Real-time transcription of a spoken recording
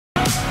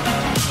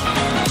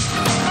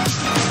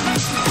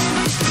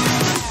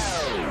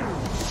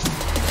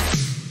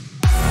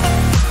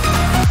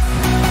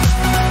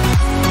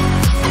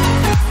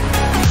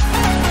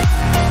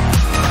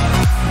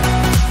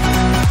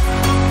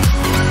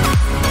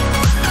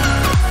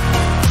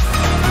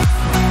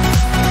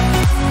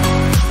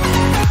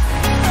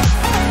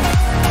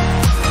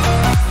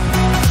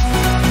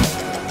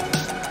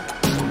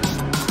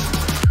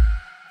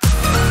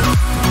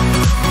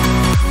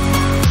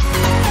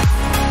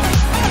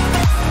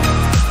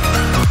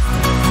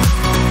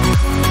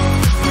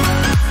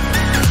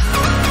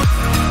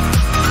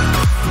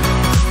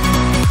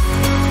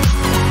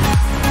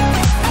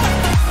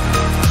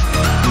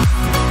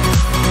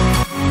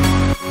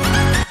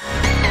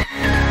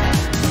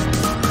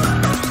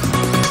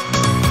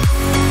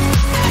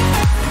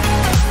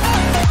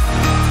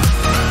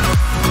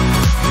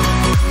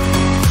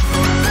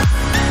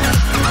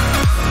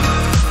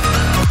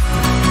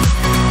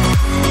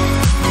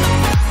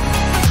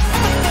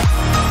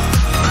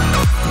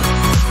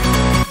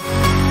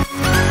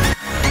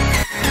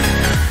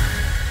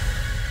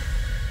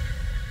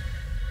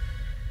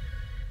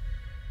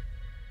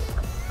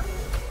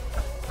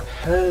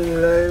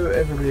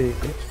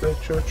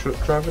Truck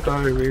Driver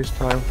Diaries,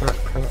 time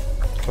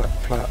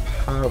clap,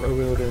 how are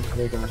we all doing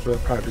today, guys? We're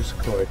proudly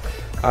supported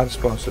and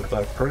sponsored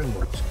by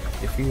ProMods.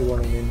 If you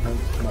want an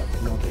enhanced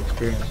mod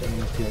experience on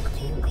your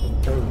PS2,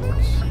 then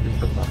ProMods is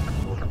the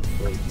platform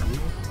for you.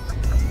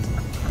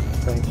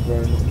 Thank you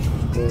very much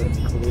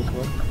for this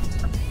one.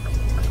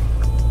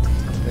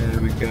 There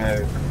we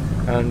go.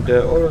 And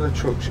all of the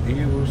trucks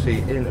you will see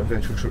in a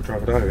Virtual Truck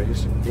Driver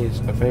Diaries is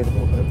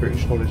available at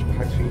British Knowledge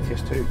Packs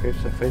VTS2. Go to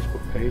their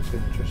Facebook page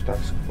and just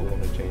ask for one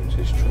of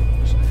James's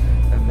trucks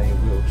and they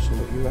will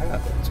sort you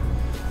out.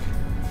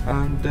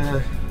 And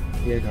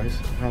yeah guys,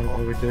 how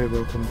are we doing?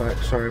 Welcome back.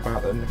 Sorry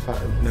about the fact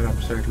there was no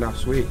episode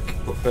last week,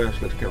 but first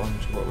let's get on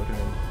to what we're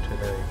doing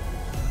today.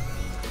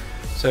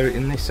 So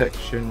in this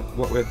section,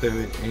 what we're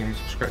doing is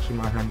scratching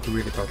my hand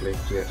really badly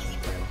because the extra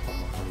spraying off on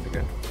my hand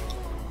again.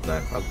 No,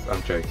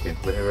 I'm joking.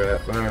 Where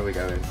are we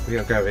going? We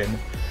are going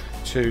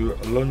to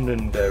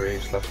Londonderry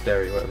 /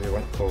 Derry, whatever you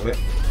want to call it.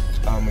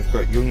 We've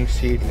got young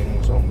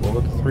seedlings on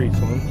board, 3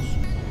 tons.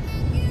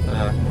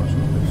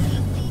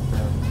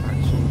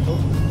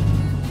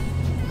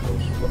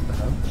 What the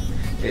hell?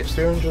 It's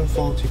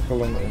 340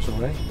 kilometres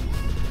away,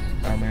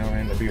 and we are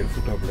in the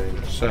beautiful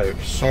Dublin. So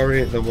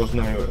sorry there was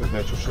no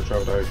Virtual Truck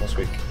Driver Diaries last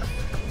week.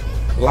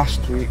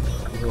 Last week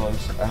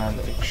was an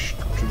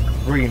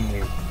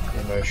extremely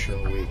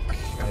emotional week.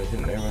 I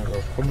didn't know whether I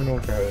was coming or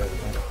going. I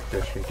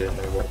literally didn't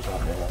know what was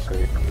happening last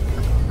week.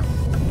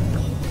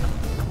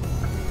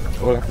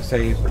 All I can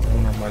say is that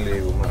one of my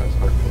legal matters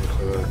have come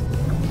to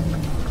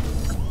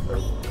a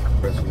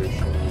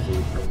resolution,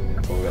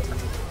 call it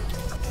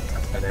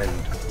an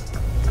end.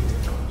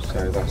 So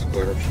that's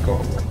good. I've just got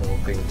one more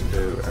thing to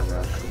do and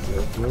that should be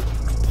all good.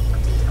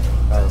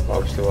 But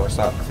obviously whilst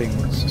that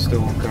thing's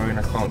still going,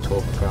 I can't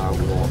talk about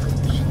what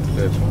the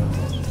first one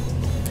was.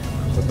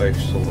 They're both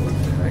sort of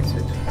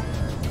connected.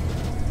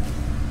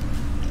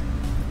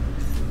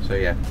 So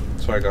yeah,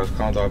 sorry guys,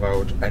 can't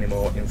divulge any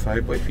more info,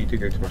 but if you do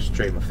go to my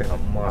stream, I think I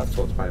might have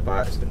talked about it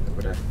by accident the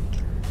other day.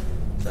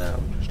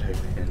 I'm just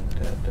hoping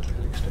that the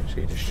police don't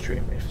see the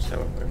stream, if so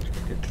I'm going to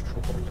get into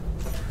trouble.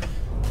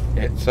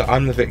 It's,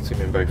 I'm the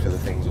victim in both of the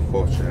things,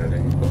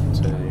 unfortunately, but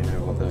you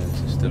know what the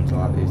systems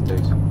are like these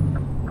days.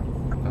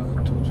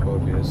 It took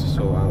 12 years to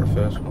sort out the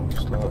first one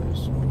for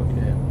starters, but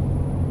yeah.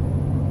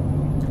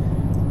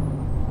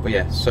 But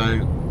yeah, so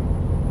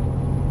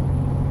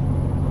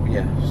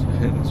yeah,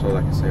 that's all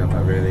I can say on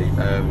that really.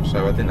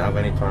 So I didn't have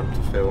any time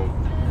to film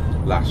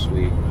last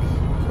week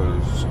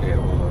because it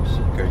was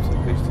go to the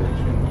police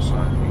station,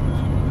 sign things,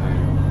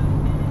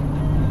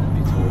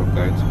 be told I'm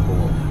going to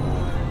court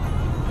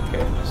for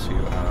getting the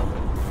suit out,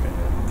 and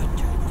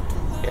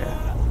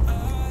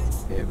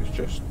yeah, it was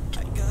just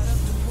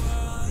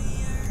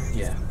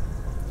yeah.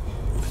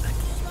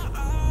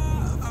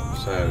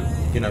 So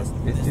you know,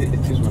 it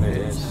is what it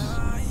is.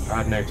 I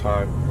had no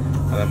time,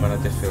 and then when I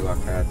did feel like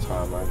I had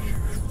time, I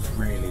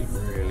really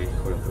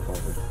couldn't be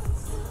bothered.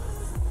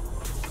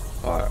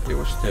 It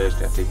was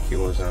Thursday, I think it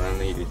was, and I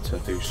needed to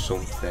do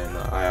something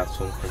that I had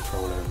some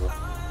control over.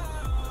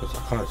 Because I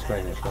can't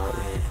explain it, like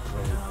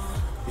when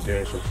you're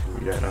doing something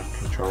you don't have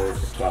control,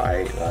 it's like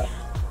I hate that.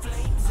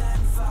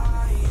 I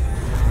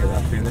hate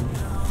that feeling.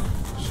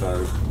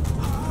 So,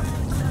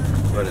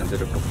 I went and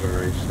did a couple of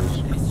races.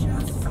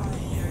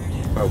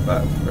 Felt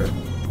better for it.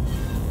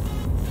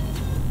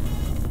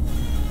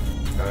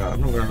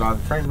 I'm not going to lie, the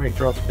frame rate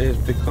drop is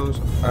because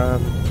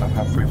I've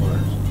had 3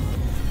 monitors.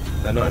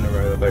 They're not in a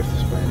row, they're both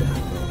displaying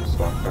different things.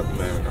 Like at the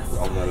moment,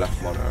 on the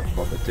left monitor I've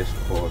got the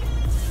Discord,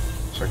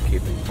 so I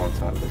keep in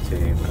contact with the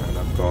team, and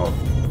I've got a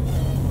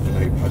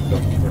notepad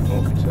document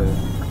up to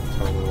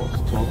tell me what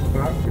to talk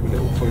about, give me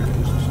little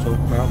pointers to talk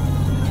about.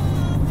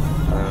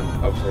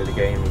 Obviously the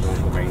game is on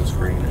the main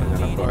screen, and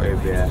then I've got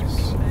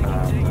OBS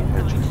and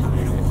the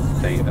HDMI unit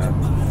data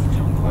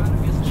on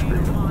the screen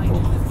at the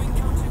top.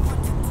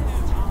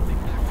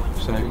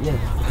 So yeah,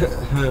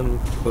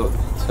 but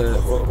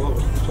what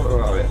was we talking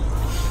about it?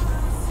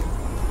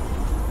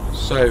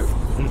 So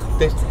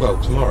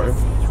tomorrow,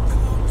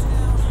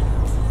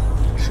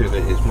 actually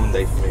it's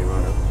Monday for me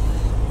right now.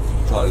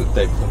 It's like the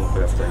day before my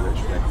birthday,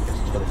 literally.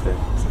 It's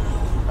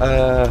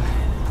 25th.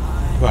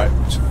 Right,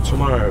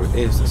 tomorrow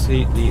is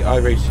the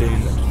iRacing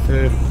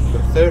the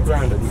third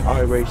round of the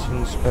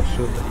iRacing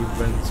special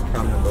events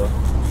calendar,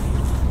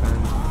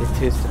 and it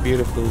is the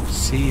beautiful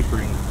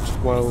Sebring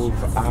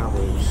 12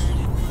 hours.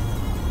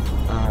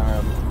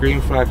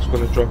 Green flag's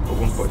going to drop at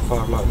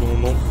 1.5 like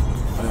normal,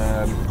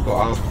 but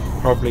I'll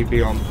probably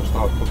be on to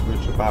start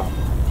coverage about,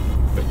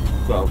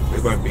 well,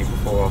 it won't be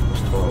before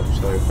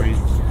 12:30, so if we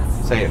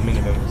say at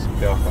minimum it's going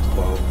to be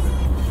 12:30.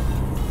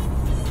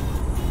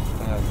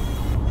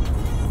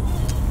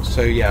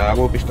 So yeah, I'm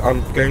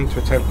going to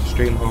attempt to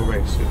stream the whole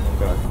race in one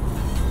go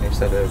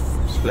instead of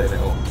splitting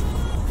it up.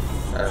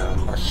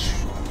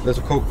 There's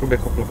going to be a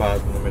couple of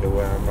hours in the middle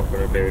where I'm not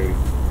going to be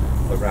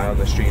around,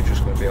 the stream's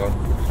just going to be on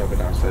because I'll be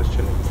downstairs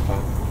chilling with the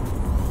fam.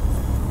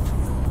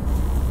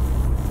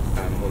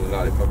 And more than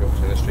likely probably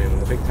watching the stream on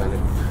the big telly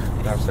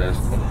downstairs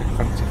on the big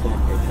fancy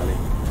 4K telly.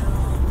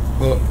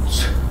 But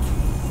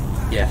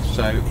yeah,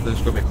 so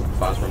there's going to be a couple of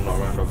parts where I'm not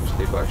around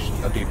obviously, but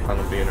I do plan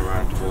on being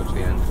around towards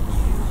the end.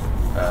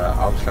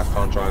 Obviously I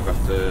can't drive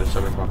after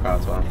 7 o'clock our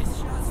time,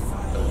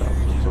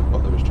 because I've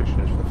got the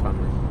restrictions for the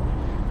family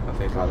and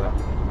things like that.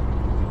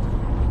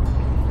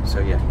 So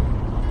yeah.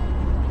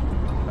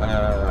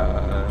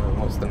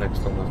 What's the next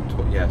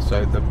one? Yeah,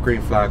 so the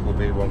green flag will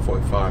be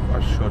 145.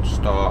 I should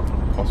start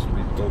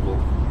possibly double.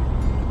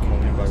 What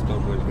I mean by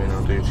double is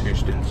I'll do 2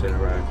 stints in a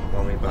row.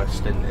 What I mean by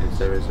stint is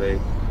there is a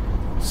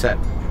set,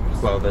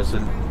 well, there's a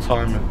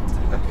time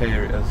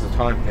period of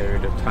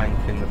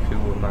tanking the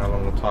fuel and how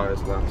long the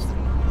tyres last.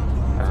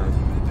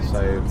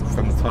 So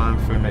from the time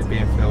from it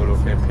being filled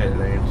up in pit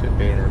lane to it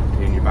being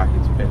empty and you're back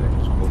into pit lane,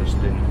 it's called a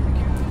stint.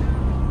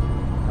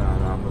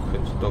 And I'm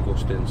looking to double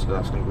stint, so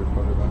that's going to be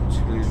probably about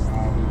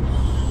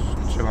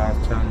 2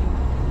 hours 10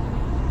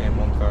 in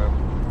one go.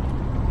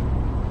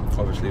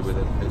 Obviously with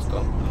it pit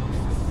stop,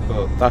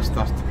 but that's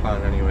the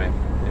plan anyway.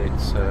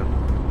 It's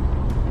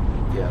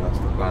yeah, that's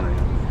the planning.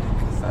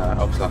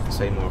 Obviously I have to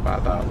say more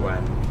about that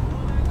when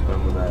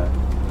we're there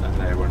and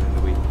later on in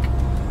the week.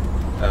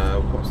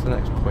 What's the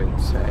next point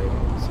say?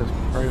 It says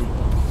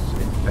promos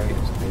in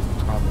beta state,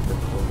 time of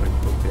recording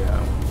will be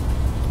out.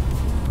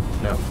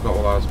 No, I forgot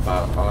what I was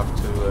about. I'll have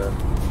to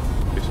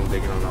do some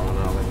digging on that one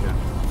and I'll let you know.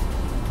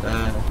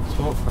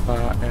 Talk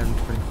about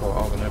N24,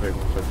 oh the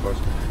Nürburgring of course.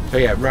 So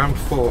yeah, round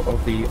 4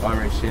 of the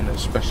iRacing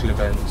special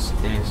events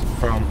is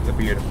from the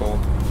beautiful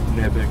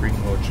Nürburgring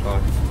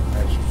Nordschleife.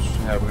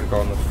 We're going to go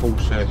on the full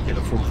circuit,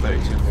 the full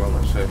 32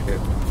 kilometre circuit.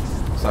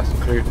 So that's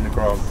including the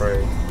Grand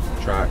Prix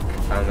track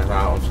and then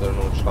out onto the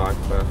Nordschleife,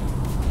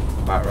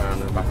 back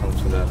round and back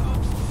onto the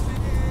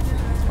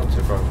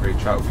Grand Prix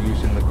track. We're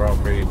using the Grand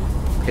Prix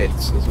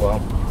pits as well.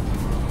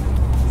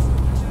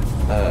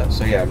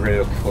 So yeah, really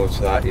looking forward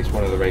to that. It's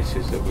one of the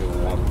races that we will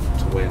want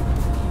to win,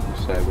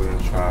 so we're going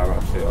to try our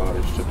absolute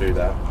hardest to do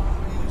that.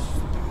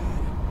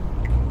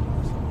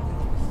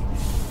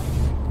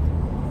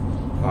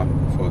 I'm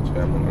looking forward to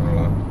it, I'm not going to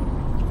lie.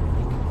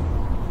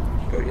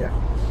 But yeah.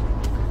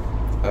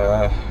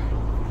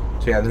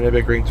 So yeah, the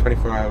Nürburgring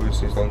 24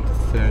 hours is on the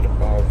 3rd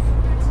of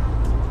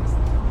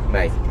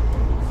May.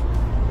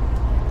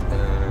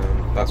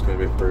 That's going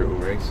to be a brutal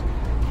race,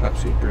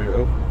 absolutely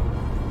brutal.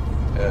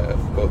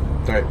 But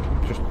don't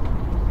just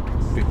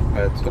be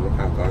prepared to look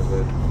out, guys.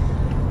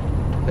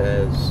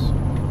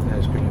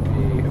 There's going to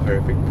be a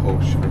very big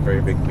push and a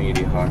very big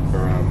media hype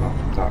around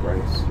that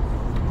race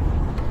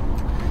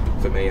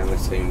for me and the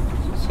team,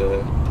 because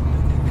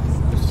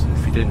it's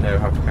if you didn't know,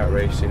 HyperX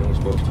Racing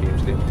eSports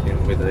team's linked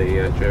in with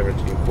a German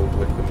team called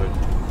Wickerman,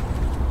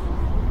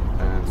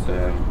 and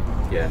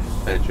yeah,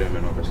 they're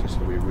German obviously, so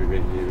we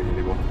really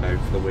want to go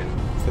for the win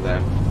for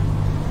them.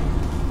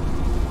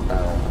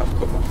 I've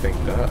got my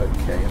finger,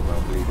 okay, I'm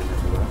not bleeding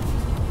everywhere.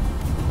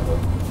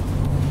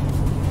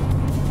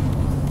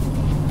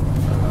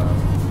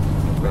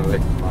 I'm going to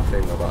lick my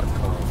finger, but I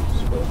can't,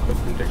 for a quick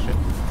condition.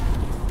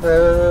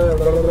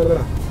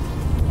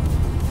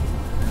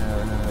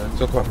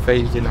 Talk about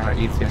phasing out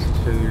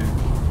ETS2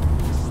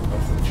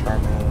 off the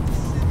channel,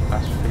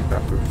 ask for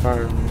feedback from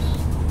phones.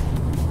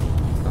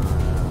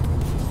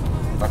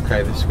 Okay,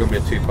 this is going to be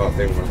a 2-part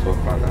thing we're going to talk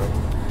about now.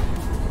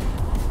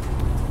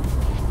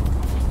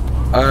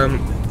 I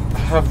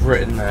have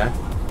written there,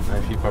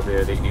 if you probably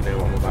heard it, you know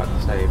what I'm about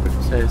to say, but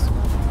it says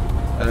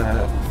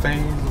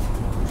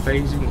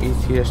phasing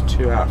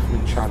ETS2 out from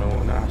the channel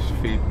and ask for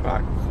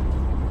feedback.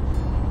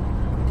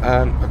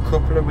 A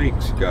couple of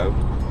weeks ago,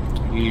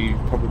 you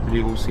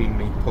probably all seen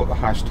me put the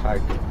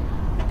hashtag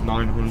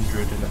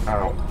 900 and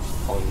out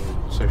on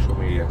social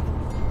media.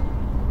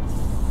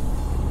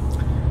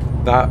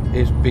 That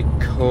is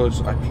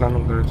because I plan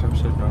on going to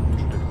episode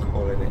 900 and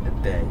calling it a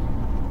day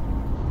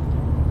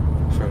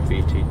from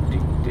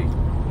VTDD,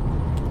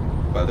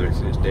 whether it's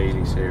his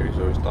daily series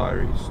or his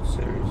diaries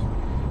series.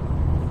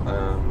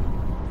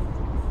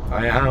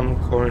 I am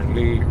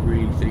currently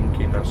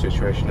rethinking that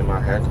situation in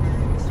my head,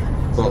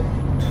 but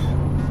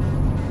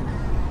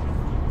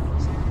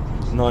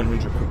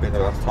 900 could be the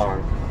last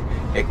time.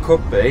 It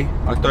could be,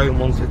 I don't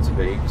want it to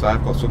be, because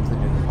I've got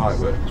something in the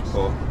pipeworks,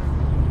 but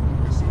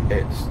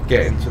it's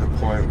getting to the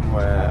point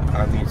where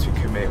I need to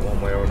commit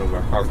one way or another.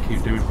 I can't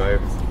keep doing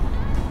both.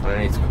 I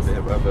need to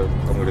commit whether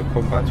I'm going to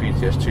come back to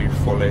ETS2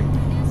 fully,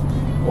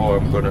 or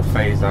I'm going to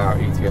phase out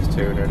ETS2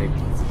 and only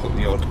put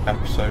the odd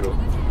episode up.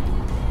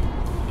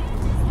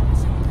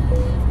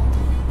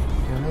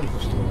 Yeah, I know the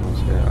still ones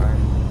here.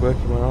 I'm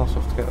working my arse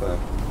off to get there.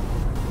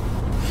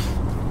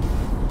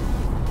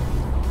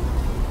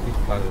 These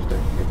planners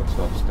don't give us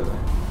off, do they?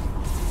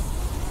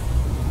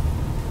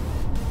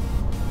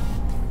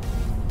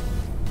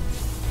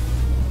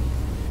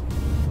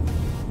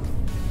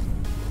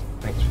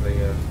 Thanks for the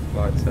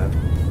lights there.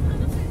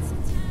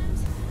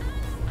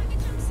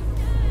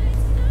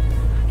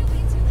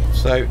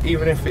 So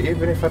even if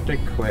I did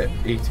quit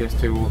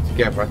ETS2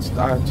 altogether, I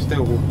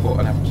still will put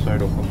an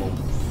episode up a month.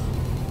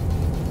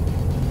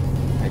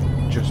 It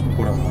just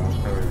wouldn't last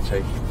no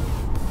irritation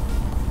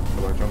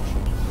for my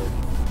junction.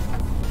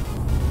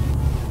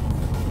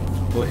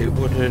 But it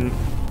wouldn't.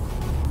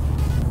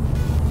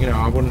 you know,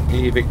 I wouldn't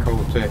leave it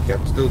cold turkey.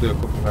 I'd still do a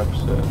couple of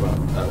episodes, about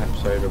an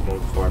episode a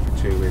month or every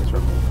 2 weeks or a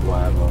month,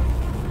 whatever.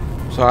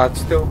 So I'd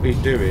still be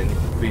doing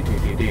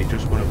VTDD,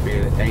 just wouldn't be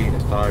A in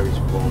its diaries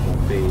form or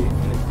B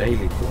in its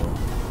daily form.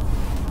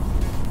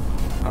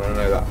 And I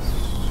know that's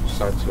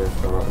sad to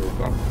feel like we've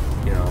got,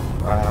 you know,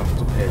 I have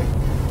to pick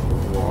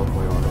one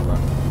way or another.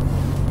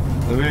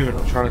 At the moment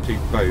I'm trying to do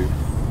both,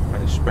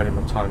 and it's spreading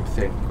my time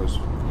thin, because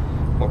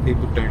what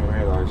people don't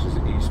realise is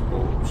that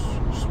eSports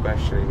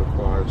especially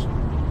requires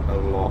a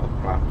lot of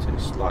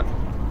practice, like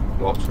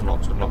lots and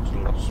lots and lots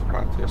and lots of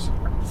practice.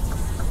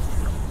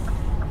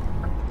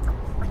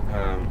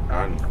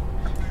 And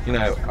you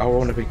know, I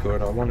want to be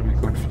good. I want to be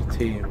good for the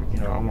team.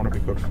 You know, I want to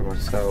be good for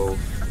myself.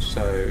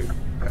 So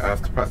I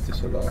have to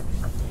practice a lot.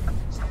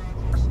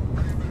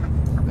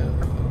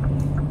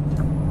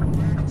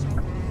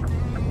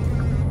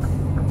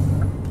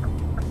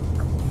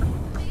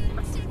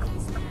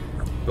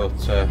 But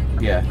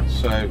yeah,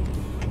 so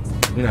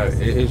you know,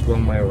 it is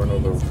one way or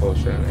another.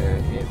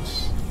 Unfortunately,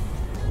 it's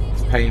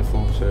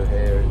painful to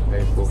hear. It's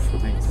painful for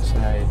me to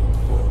say.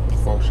 But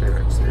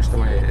unfortunately, it's just the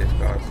way it is,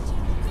 guys.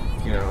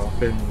 You know, I've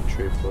been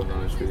truthful and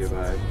honest with you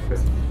about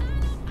everything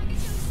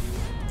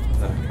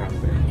that I can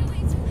be.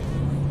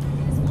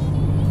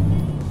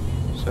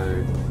 So,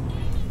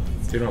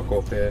 do not go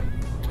up here.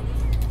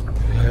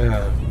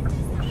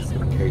 I'm just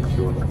going to cage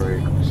you on the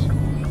brakes.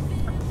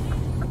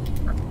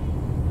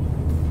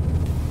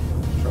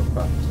 Drop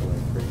back to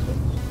like 3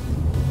 seconds.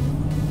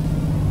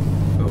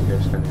 Oh,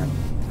 yes,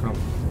 come.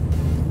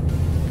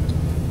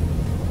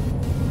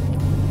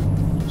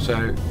 So,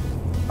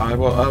 I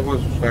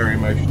was very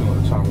emotional at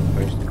the time of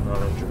posting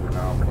 900 an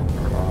hour, I'm not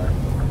gonna lie.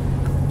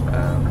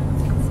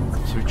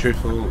 To be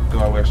truthful, do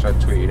I wish I'd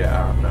tweeted it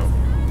out? No.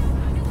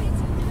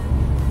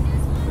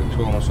 To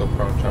all my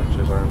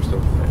subcontractors, I am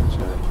still committed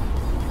to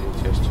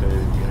ETS2,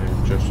 you know,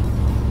 just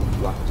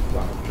like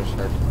I've just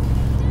said,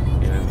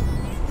 you know,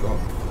 got.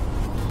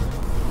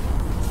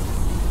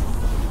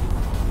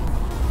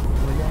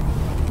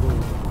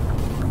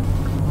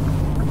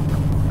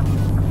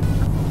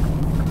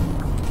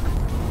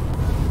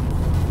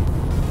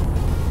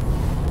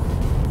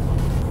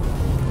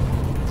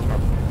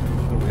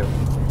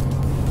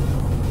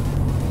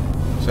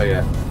 So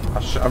yeah, I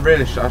should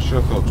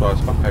have thought twice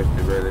about posting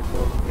it really,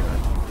 but you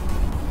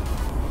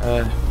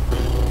know.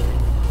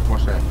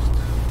 What's next?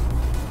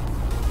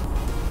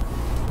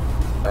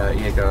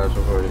 Yeah guys,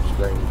 I've already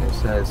explained. It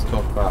says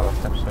talk about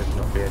last episode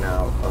not being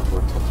out. I've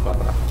already talked about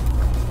that.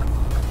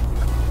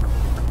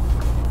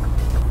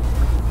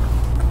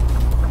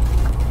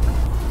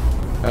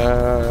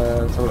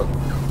 Let's have a look.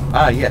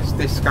 Ah yes,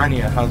 this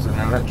Scania has an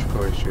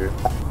electrical issue.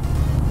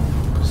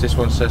 This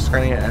one says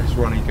Scania S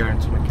Ronnie going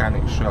to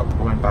mechanic shop,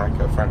 going back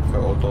at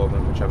Frankfurt or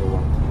Dortmund, whichever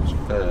one comes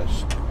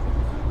first.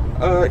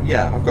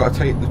 Yeah, I've got to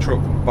take the truck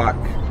back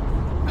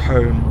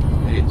home.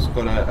 It's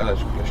got an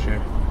electrical issue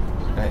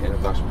in the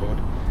dashboard.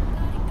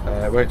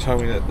 It won't tell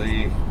me that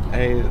the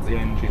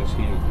engine's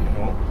heating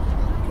up,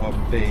 or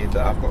B,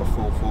 that I've got a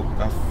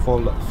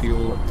full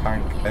fuel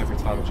tank every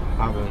time, which I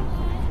haven't.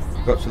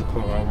 Got to the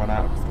point where I ran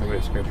out of the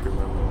way to go through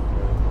my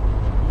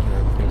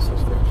things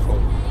that's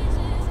full.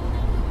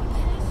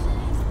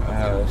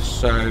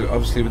 So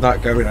obviously with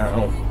that going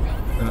out,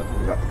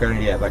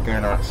 going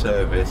out of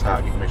service,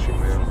 out of commission,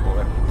 we don't call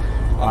it.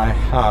 I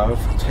have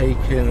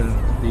taken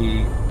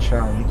the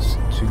chance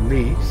to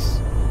lease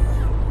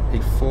a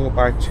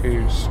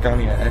 4x2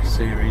 Scania S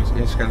series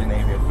in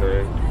Scandinavian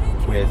blue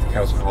with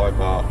Corsair high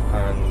bar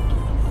and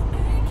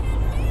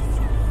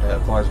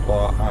visor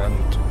bar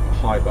and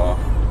high bar.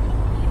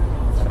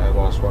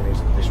 Whilst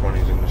this one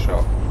is in the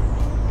shop.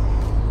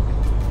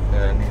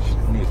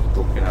 Needs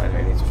looking at it.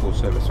 It needs a full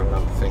service or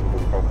another thing.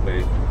 Will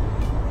probably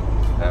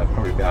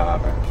be out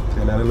of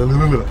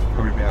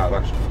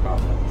action for about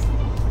a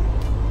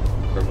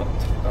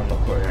month. I'm not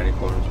putting any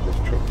problems with this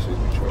truck. This is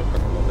my truck. I'm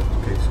gonna lift to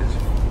pieces.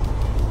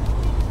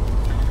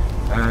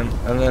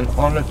 And then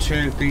on to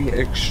the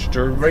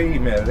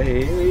extremely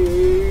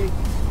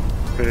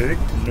big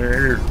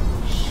news.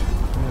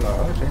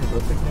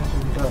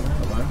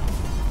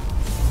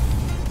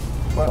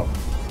 Well,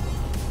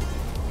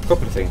 a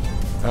couple of things.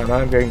 And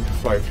I'm going to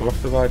float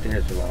lots of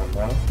ideas around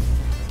now.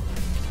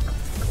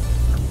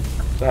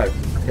 So,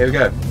 here we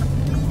go.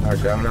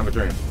 Actually, I'm going to have a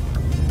drink.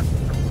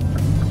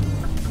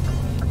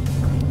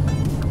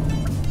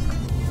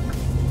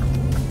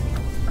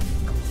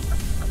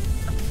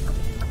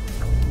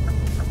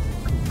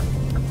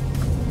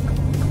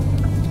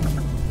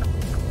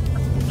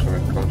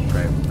 Sorry,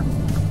 concentrate.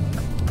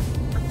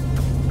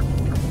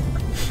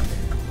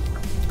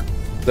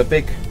 The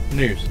big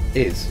news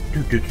is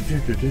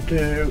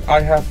I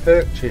have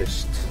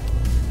purchased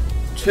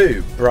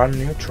 2 brand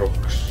new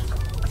trucks.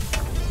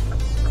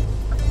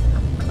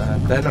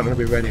 They're not going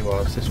to be ready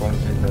whilst this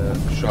one's in the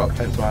shop,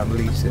 hence why I'm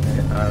leasing it,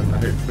 and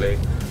hopefully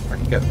I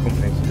can get the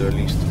company to do a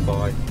lease to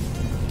buy.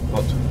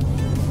 But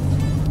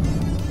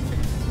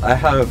I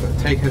have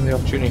taken the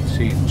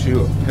opportunity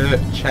to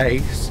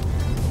purchase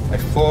a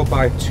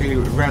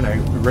 4x2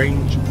 Renault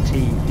Range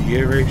T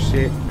Euro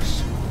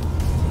 6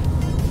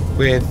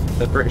 with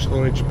the British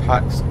College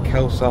Packs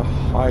Kelsa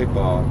high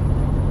bar,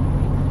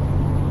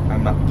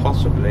 and that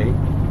possibly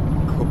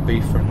could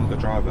be for another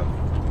driver.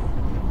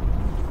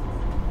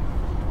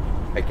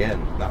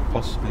 Again, that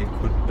possibly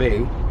could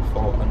be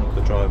for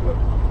another driver.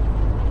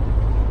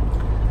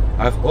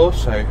 I've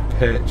also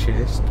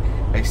purchased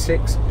a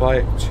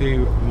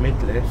 6x2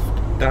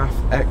 midlift DAF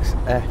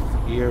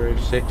XF Euro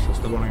 6, it's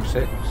the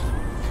 106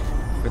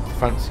 with the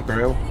fancy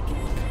grille,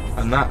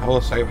 and that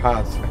also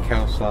has a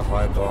Kelsa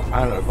high bar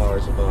and a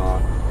visor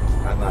bar,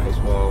 and that is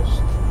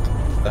whilst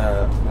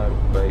no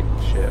wait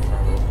shit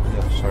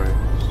yeah sorry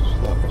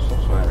stop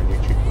swearing,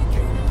 YouTube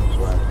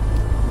swearing.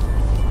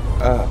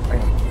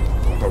 Hang on,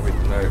 I've got to read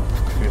the note,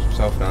 confuse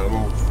myself now, they're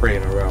all 3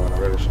 in a row and I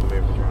really should have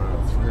moved them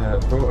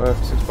around. Brought a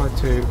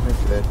 6x2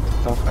 midlift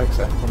DAF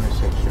XF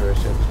 106 Euro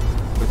 6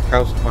 with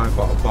Kelsa high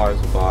bar and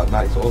visor bar, and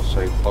that is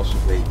also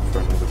possibly for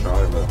another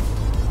driver.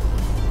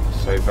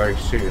 So very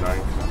soon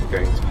I'm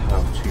going to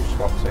have 2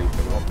 slots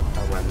open up,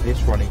 and when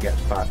this Ronnie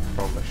gets back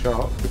from the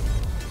shop,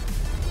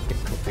 it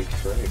could be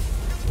 3.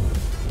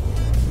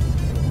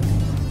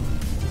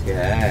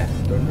 Yeah.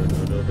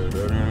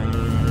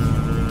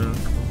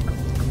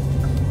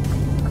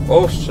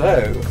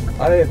 Also,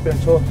 I have been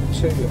talking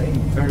to a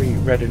very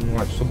red and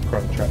white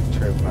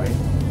subcontractor of mine,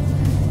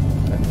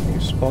 and who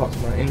sparked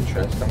my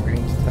interest. I'm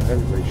going to tell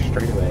everybody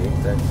straight away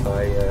that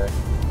I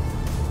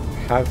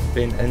have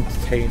been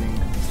entertaining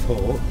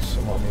thoughts,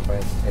 and what I mean by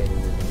entertaining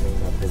is I mean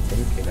I've been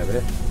thinking of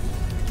it,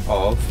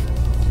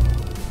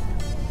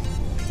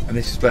 and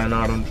this is where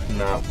 900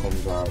 now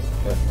comes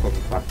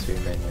back to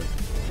me.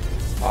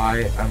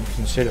 I am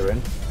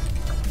considering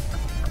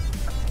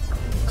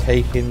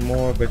taking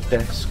more of a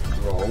desk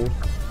role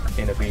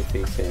in a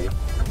VTC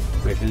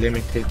with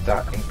limited,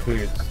 that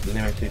includes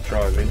limited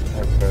driving.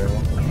 Thank you very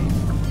much.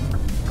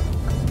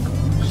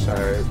 So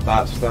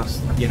that's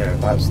you know,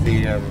 that's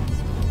the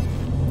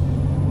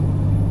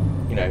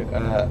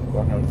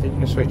well, I'm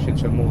thinking of switching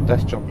to a more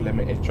desk job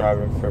limited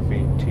driving for a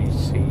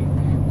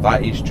VTC.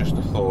 That is just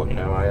a thought, you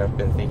know. I have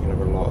been thinking of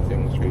a lot of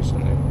things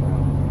recently.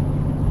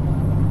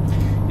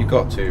 You've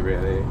got to,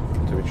 really,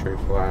 to be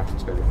truthful, I have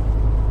to.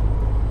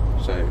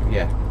 So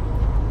yeah.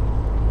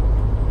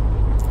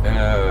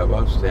 What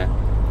else is there?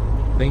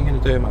 Thinking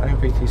of doing my own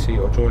VTC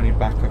or joining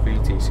back a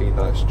VTC.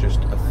 That's just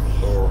a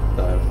thought,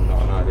 though,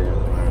 not an idea at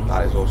the moment.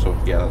 That is also,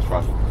 yeah, that's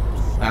right.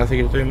 I'm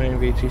thinking of doing my own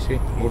VTC.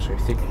 I'm also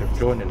thinking of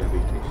joining a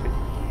VTC.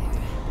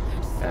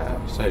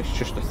 So it's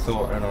just a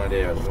thought and an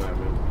idea at the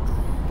moment.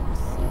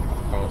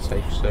 I can't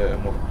say for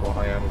certain what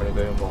I am going to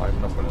do and what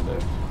I'm not going to do.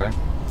 Okay.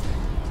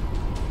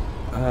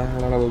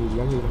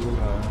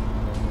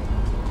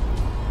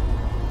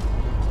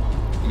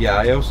 Yeah,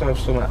 I also have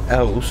something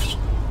else.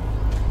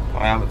 I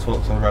haven't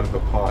talked to the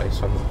relevant parties,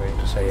 so I'm not going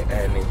to say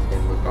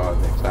anything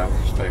regarding it. I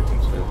haven't spoken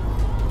to,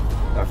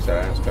 like I said, I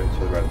haven't spoken to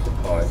the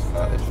relevant parties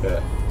about this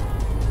yet.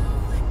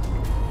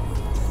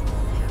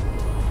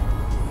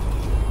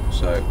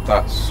 So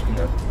that's, you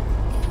know,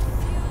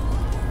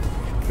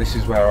 this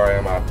is where I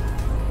am at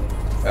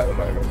the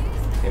moment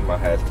in my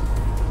head.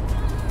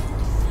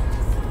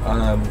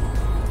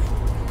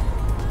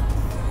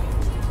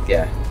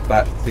 Yeah,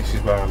 this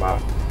is where I'm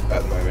at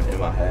the moment in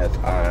my head,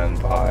 and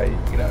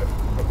you know,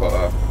 I've got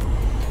a.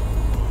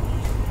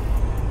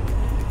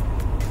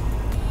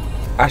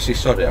 Actually,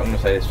 sorry, I'm going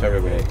to say this to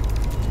everybody.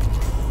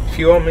 If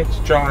you want me to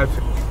drive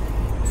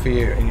for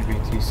you in your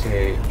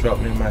VTC, drop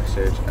me a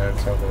message and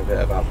tell me a bit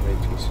about the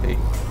VTC.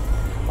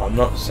 I'm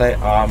not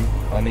saying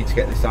I need to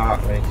get this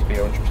out, I need to be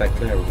 100%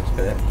 clear on this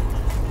bit.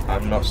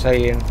 I'm not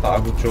saying that I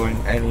will join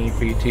any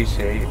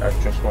VTC, I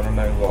just want to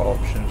know what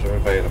options are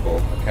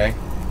available, okay?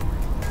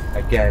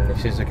 Again,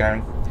 this is a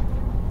guarantee.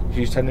 If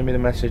you sending me the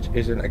message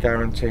isn't a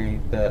guarantee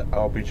that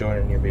I'll be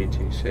joining your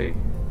VTC.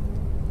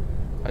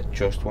 I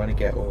just want to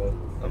get all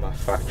of my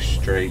facts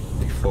straight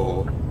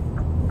before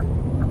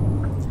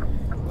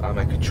I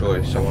make a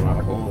choice. I want to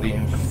have all the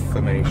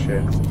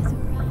information,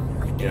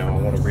 you know,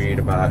 I want to read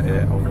about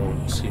it, I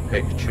want to see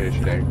pictures,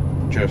 you know,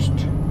 just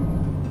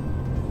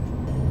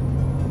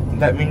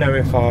let me know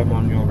if I'm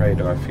on your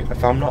radar.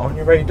 If I'm not on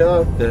your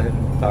radar, then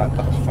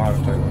that's fine,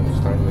 I don't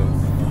understand it.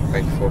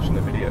 Thank you for watching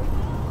the video.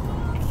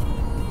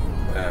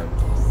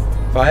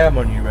 If I am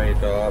on your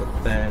radar,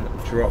 then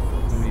drop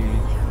me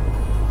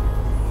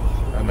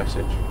a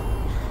message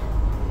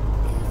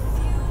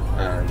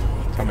and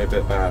tell me a bit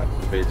about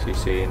the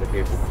VTC and the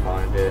people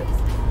behind it,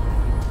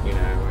 you know,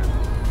 and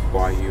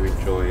why you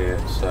enjoy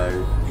it. So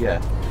yeah,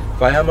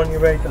 if I am on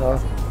your radar,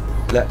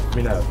 let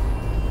me know.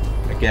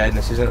 Again,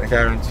 this isn't a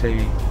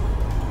guarantee.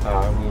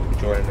 I will be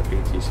joining the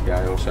VTC.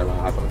 I also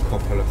have a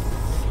couple of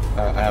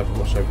I have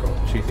also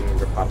got 2 things in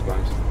the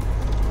pipeline.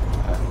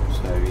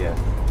 So yeah,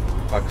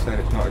 like I said,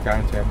 it's not a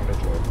guarantee I'm going to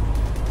join.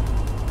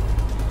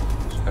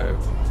 So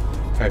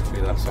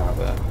hopefully that's out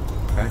there.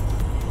 Okay.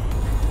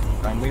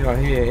 And we are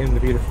here in the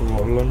beautiful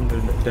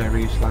London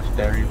Derry /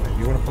 Derry, whatever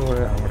you want to call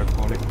it. I'm going to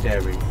call it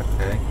Derry.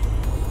 Okay.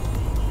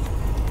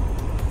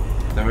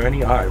 If there are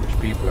any Irish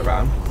people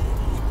around,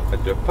 I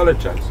do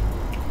apologise.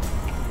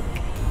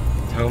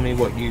 Tell me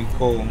what you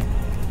call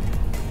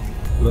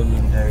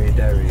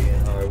Londonderry,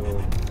 I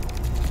will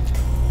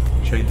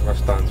change my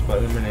stance, but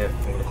in a minute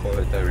I'm going to call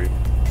it Derry.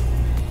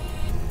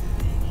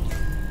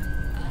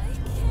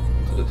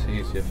 Because it's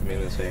easier for me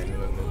than saying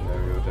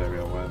Londonderry or Derry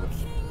or whatever.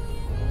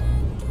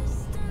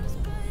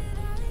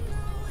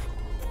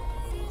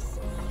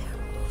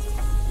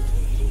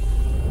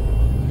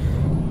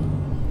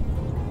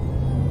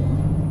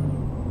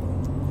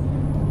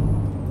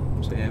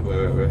 So yeah,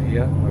 we're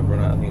here, I've run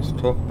out of things to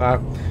talk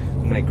about.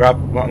 I'm going to grab,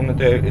 what I'm going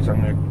to do is in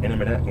a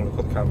minute, I'm going to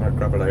put the camera,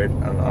 grab a load,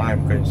 and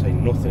I'm going to say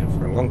nothing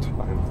for a long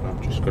time, and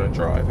I'm just going to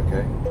drive,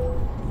 okay?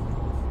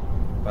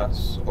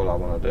 That's all I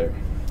want to do.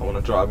 I want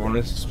to drive, I want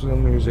to listen to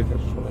some music, I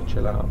just want to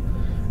chill out.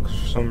 Because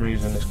for some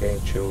reason this game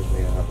chills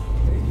me out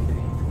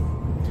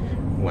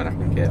when I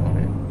can get on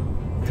it.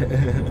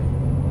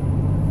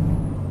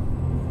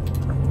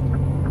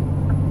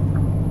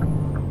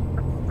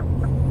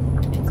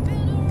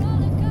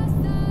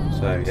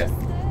 So yeah.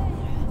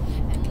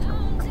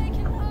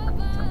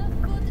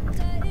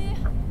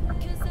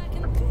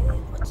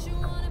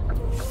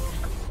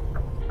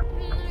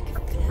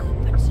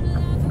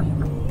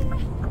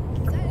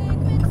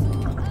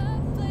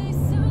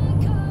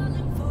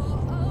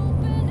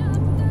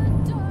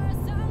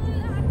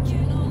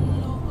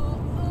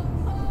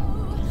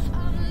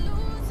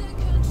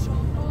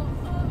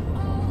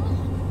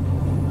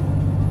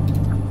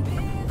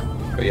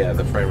 But yeah,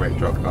 the frame rate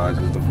drop, guys,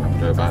 there's nothing I can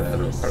do about it.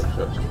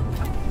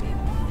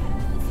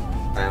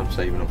 I am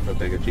saving up for a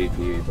bigger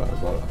GPU, but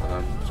as well,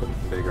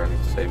 something bigger I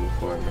need to save up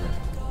for in a minute.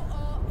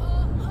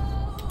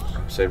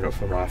 I'm saving up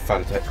for my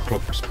Fanatec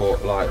Club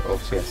Sport Lite,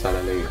 obviously a SL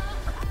Elite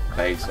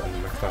base,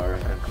 and the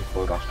McLaren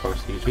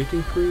MP4-12C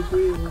GT3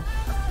 wheel.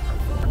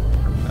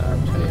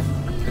 So yeah.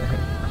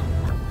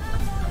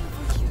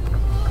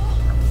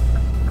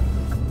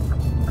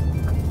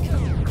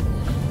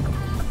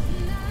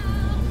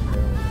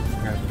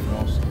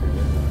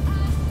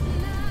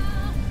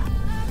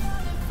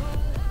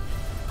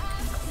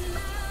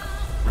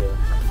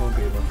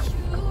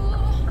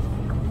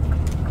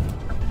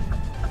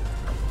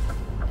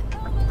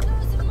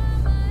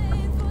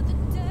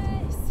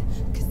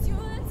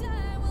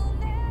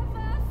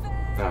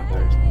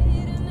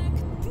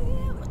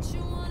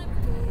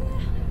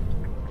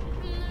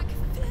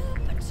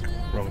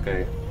 Wrong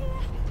gate.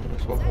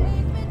 Let's swap that.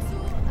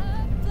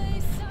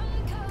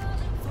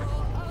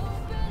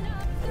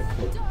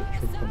 Put the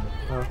truck on the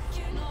path.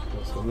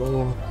 That's the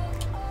law.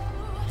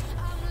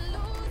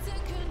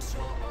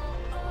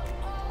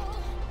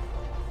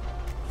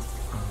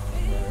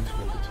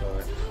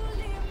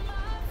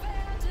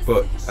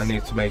 But I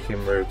need to make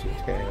him routine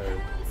to getting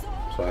home,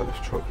 so this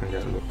truck can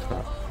get looked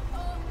at.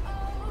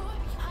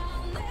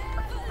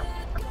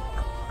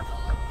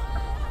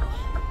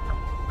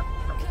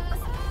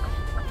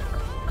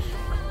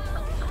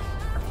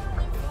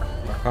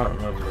 I can't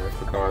remember if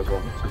the guys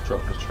want me to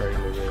drop the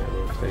trailer here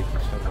or take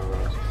it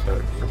somewhere else to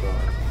totally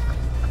forgot.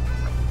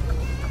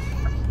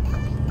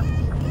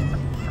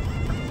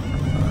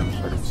 I'm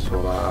just ready to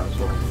sort that out as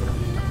well.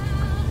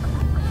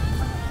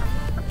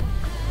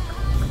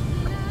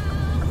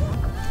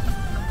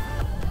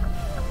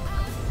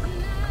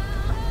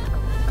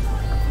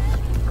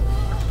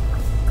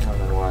 I don't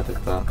know why I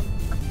did that.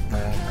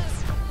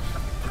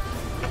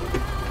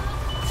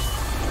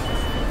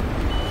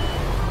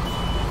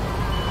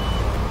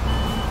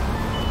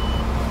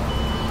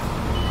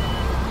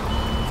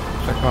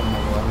 I can't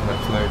remember when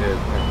that's loaded,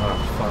 it might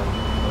have fun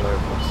to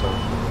load myself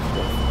with this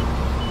stuff.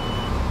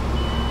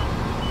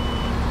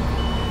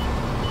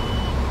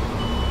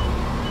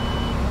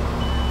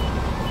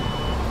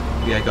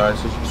 Yeah guys,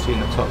 as you can see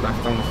in the top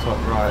left and the top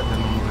right, the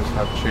numbers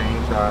have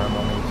changed. I am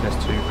on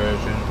ETS2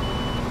 version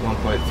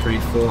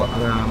 1.34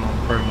 and I am on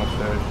ProMods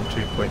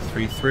version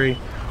 2.33.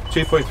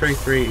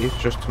 2.33 is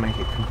just to make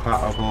it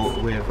compatible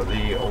with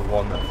the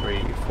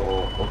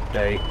 1.34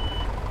 update.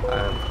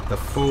 The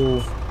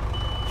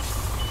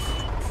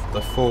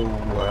full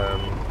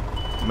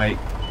make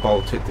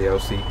Baltic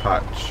DLC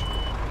patch,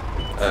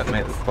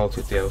 make the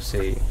Baltic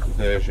DLC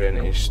version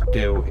is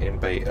still in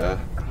beta.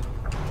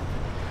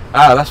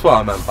 Ah, that's what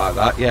I meant by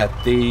that. Yeah,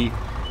 the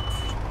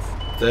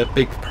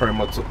big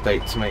ProMods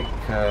update to make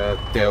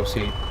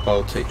DLC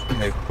Baltic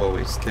capable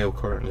is still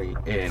currently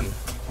in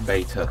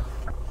beta.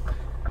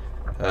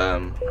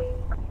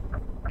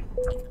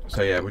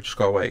 So yeah, we just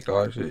gotta wait,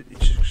 guys. It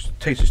just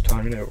takes its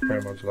time, you know what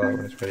ProMods are like.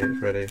 When it's ready,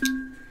 it's ready.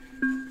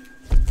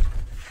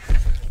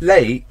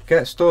 Late,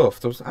 get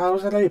stuffed. How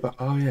was I late? But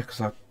oh yeah,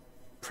 because I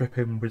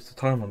fripping whizzed the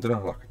time on, didn't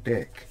I? Like a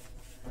dick.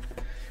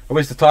 I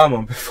whizzed the time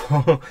on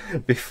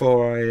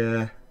before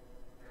I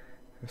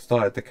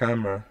started the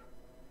camera.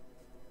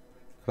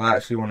 I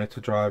actually wanted to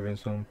drive in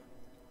some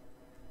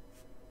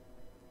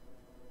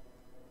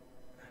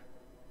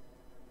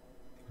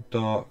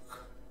dark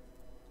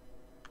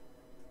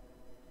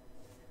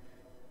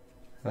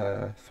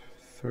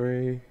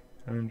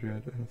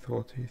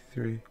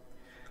 343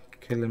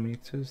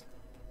 kilometers.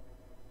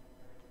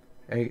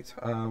 8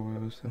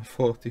 hours and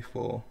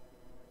 44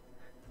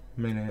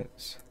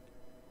 minutes.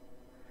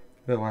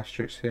 Little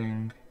asterisk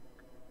thing.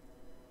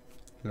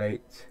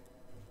 Late.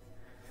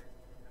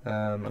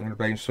 I'm going to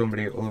blame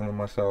somebody other than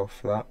myself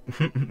for that.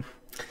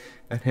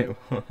 And it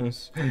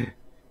was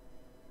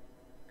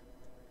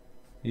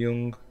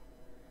young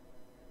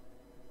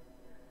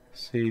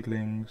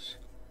seedlings,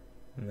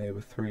 and they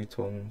were 3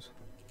 tons.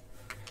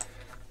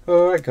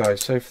 Alright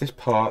guys, so for this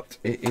part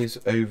it is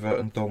over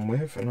and done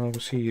with, and I will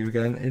see you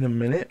again in a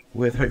minute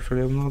with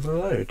hopefully another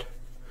load.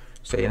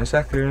 See you in a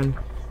second.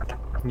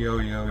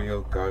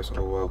 Yo guys,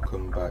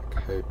 welcome back.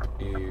 Hope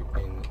you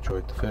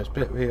enjoyed the first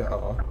bit. We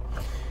are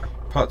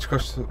parked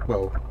across the,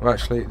 well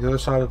actually the other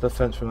side of the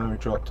fence from where we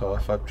dropped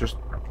off. I've just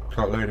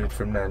got loaded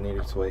from there,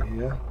 needed to wait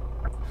here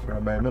for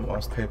a moment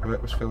whilst the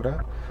paperwork was filled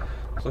out.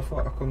 So I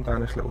thought I'd come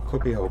down this little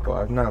cubby hole, but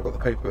I've now got the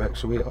paperwork,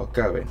 so we are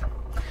going.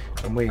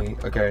 And we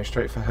are going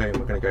straight for home.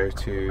 We're going to go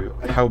to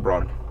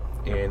Heilbronn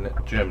in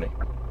Germany.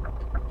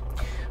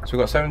 So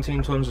we've got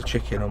 17 tons of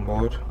chicken on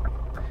board,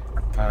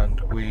 and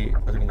we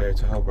are going to go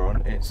to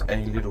Heilbronn. It's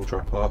a little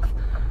drop off,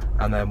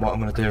 and then what I'm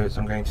going to do is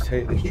I'm going to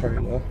take this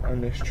trailer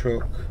and this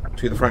truck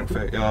to the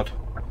Frankfurt yard,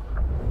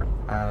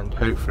 and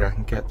hopefully I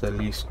can get the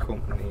lease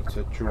company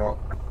to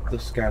drop the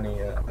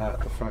Scania at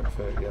the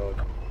Frankfurt yard.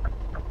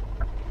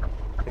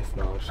 If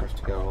not, I'll just have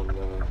to go on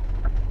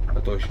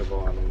a Deutsche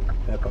Bahn and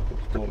head back up to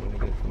Dortmund and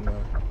get it from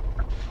there.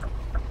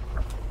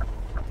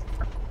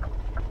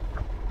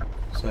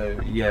 So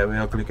yeah, we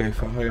are going to go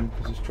for home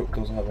because this truck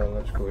does have an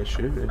electrical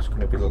issue. It's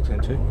going to be looked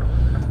into,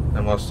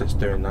 and whilst it's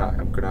doing that,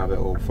 I'm going to have it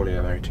all fully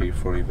MOT,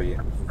 fully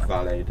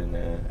valid and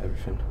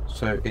everything.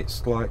 So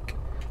it's like,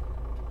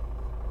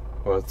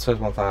 well, it says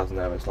 1,000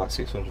 there, but it's like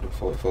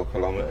 644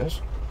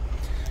 kilometres.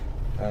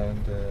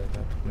 And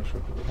I'm just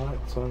put the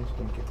lights on so I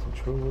don't get in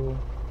trouble.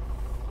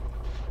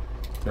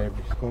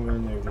 Nobody's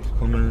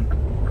coming.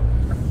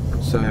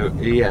 So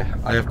yeah,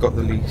 I have got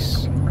the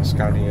lease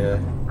Scania.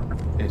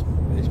 It's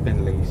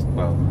been leased.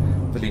 Well,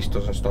 the lease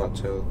doesn't start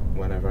till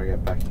whenever I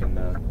get back in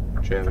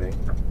Germany.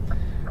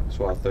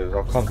 So what I'll do is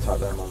I'll contact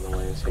them on the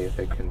way and see if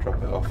they can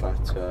drop it off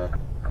at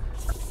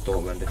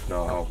Dortmund. If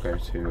not, I'll go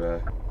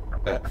to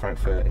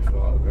Frankfurt. If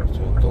not, I'll go to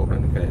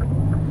Dortmund and get it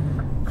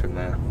from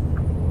there.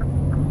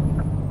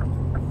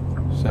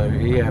 So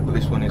yeah, but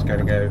this one is going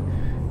to go.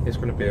 It's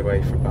going to be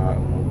away for about a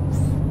month.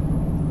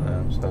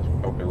 So that's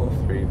probably what,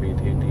 3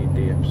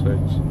 VTDD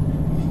episodes.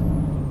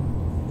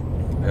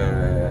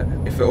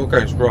 If it all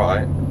goes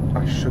right,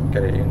 I should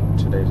get it in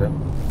today's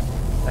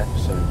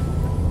episode.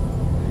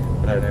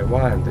 I don't know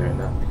why I'm doing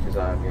that, because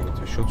I'm going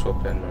to shut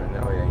up and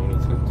oh yeah, you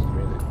need to listen to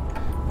music.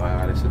 Why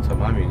I listen to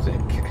my music.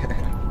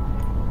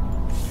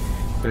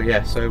 But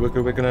yeah, so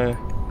we're gonna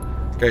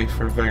go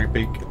for a very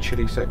big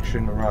chilly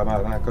section right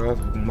about now, guys.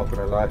 I'm not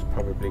gonna lie, it's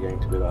probably going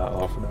to be about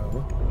half an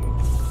hour.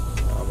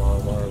 I'll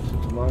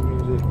listen to my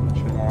music,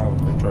 chill out,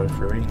 and drive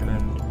through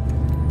England.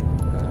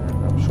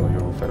 I'm sure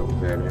you're all fed up with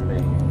hearing me.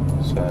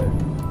 So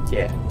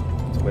yeah,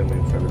 it's a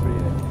win-win for everybody.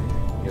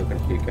 You're going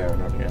to keep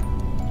going, aren't you? I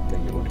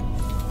think you would.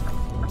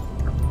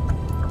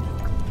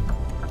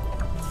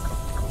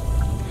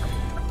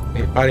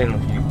 It's bad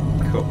enough you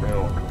cut me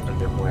up and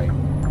didn't wait,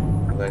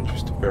 and then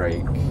just a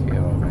break, you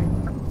know what I mean?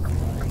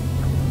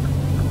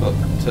 But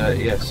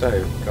yeah, so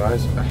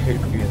guys, I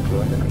hope you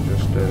enjoyed it, and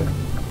just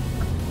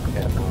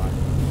yeah,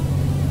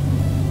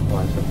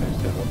 why is something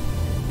still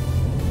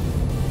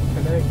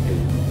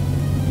connected?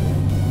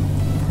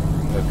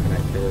 We're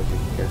connected, as you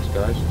can guess,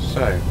 guys.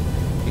 So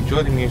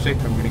enjoy the music.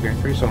 I'm going to go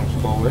 3 songs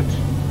forward,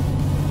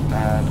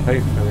 and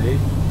hopefully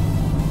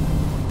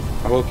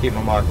I will keep my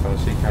mic on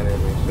so you can hear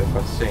me. So if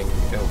I sing,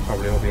 it'll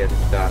probably all be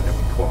edited down and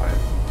it'll be quiet.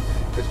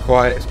 If it's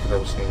quiet, it's because I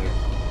was singing.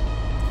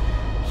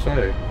 So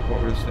what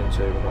we're listening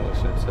to, we're not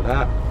listening to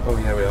that. Oh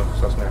yeah, we are.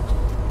 So that's next.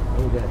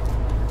 Oh yeah.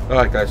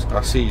 Alright guys,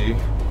 I'll see you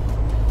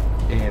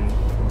in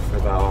for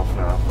about half an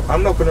hour.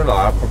 I'm not gonna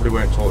lie, I probably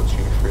won't talk to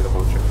you through the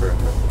whole trip through.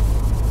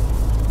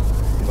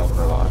 I'm not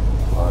gonna lie.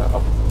 I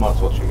might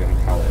as well you getting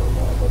Cali or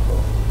whatever,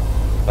 but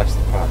that's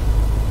the plan.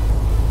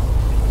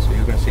 So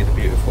you're gonna see the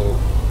beautiful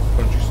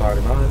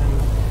countryside in Ireland,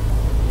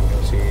 you're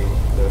gonna see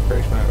the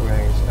British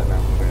motorways, and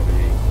then we're gonna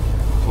be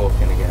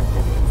talking again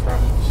probably in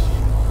France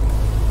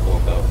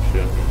or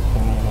Belgium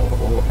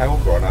or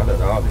Heilbronn. I don't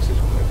know how this is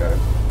gonna go.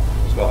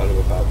 It's got a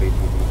little about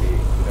VTDD,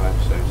 you know,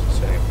 episodes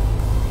the same.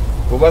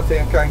 But one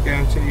thing I can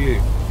guarantee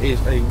you is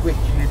a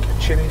wicked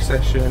chilly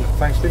session.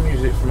 Thanks to the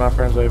music from our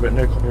friends over at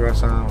No Copyright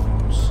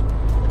Sounds.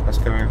 Let's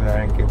go over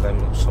there and give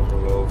them some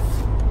love.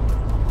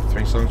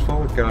 3 songs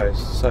forward, guys.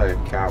 So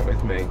count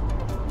with me.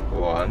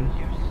 1,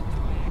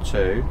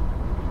 2,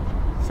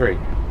 3.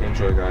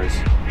 Enjoy, guys.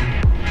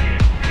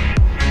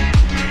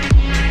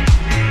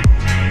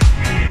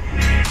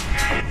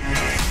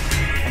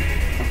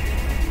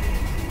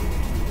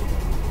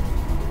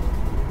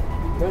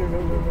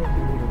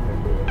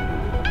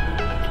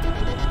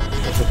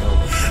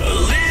 A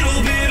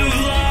little bit of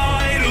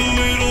light, a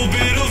little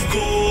bit of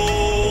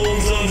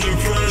gold. Under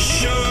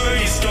pressure,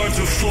 you start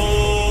to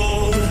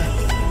fold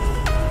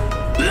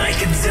like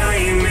a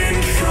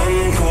diamond from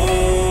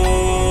gold.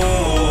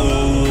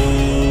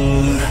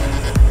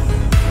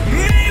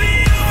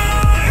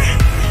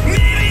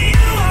 Maybe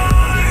you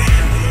are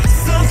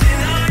something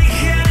I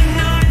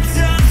cannot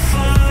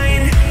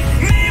define.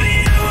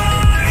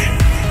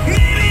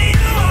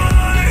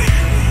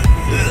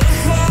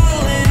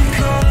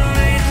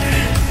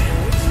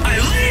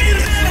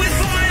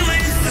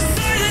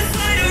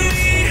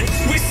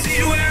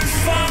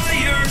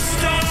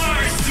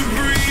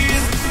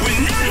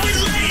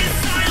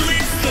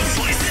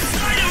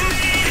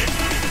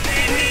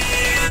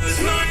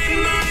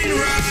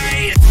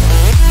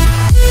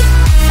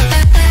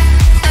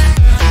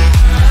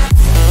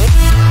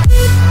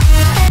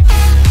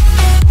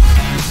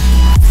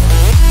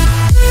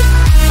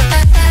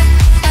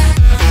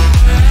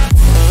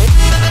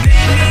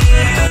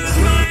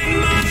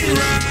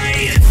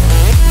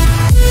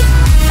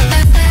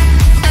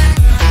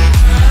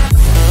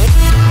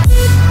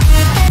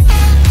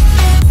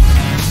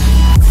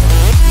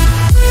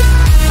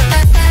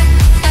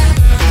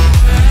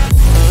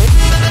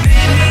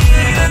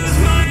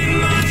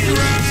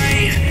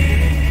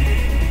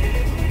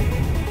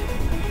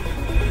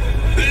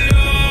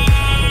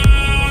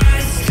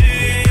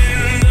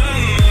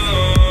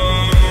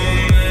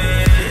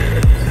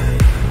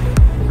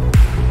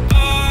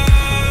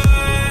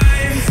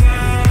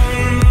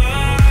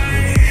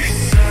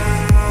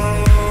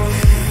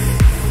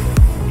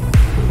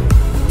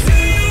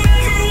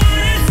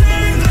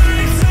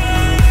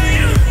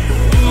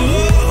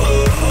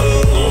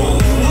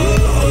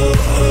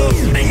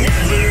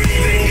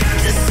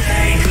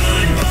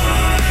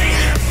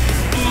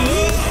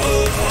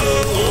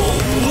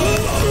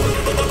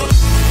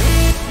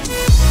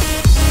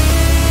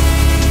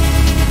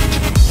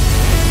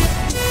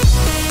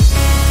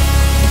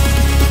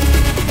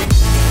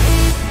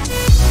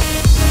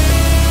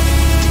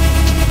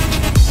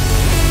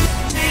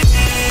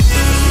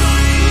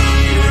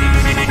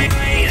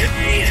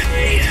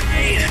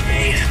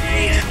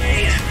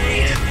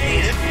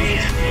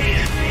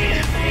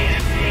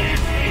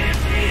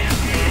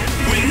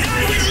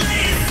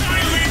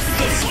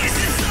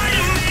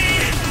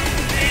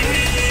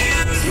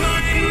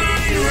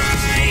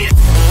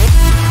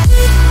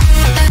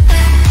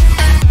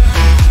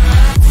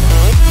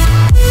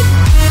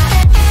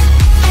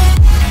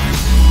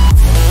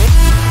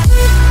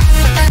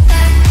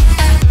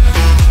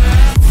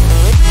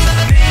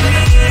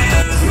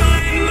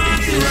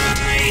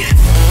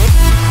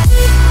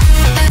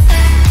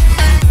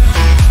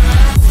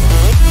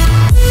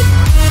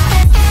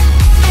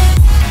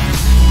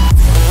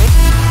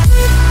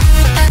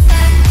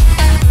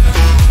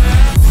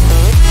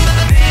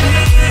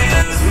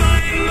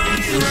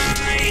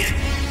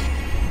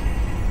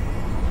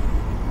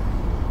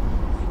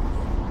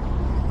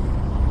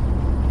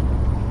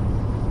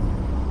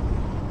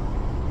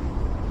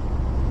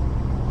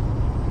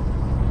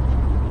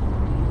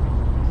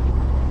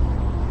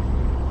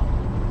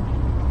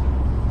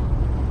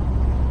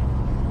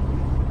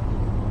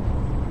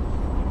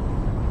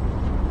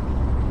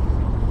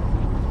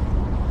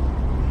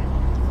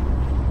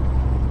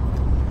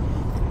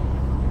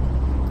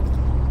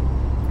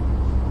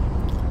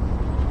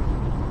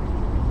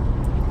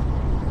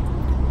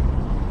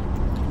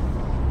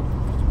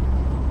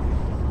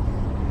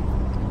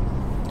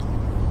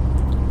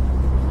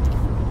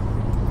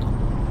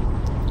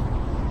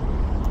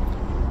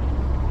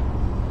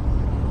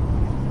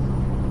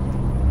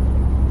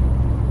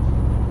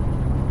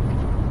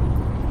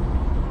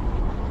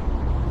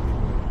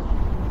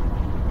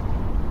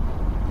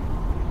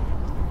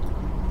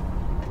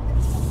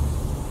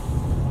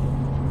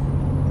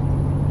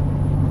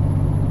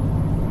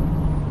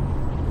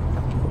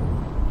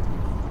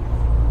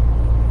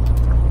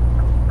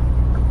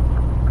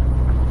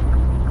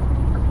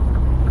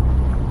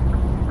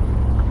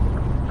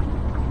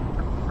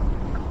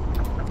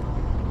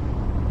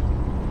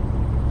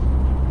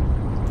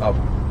 Oh.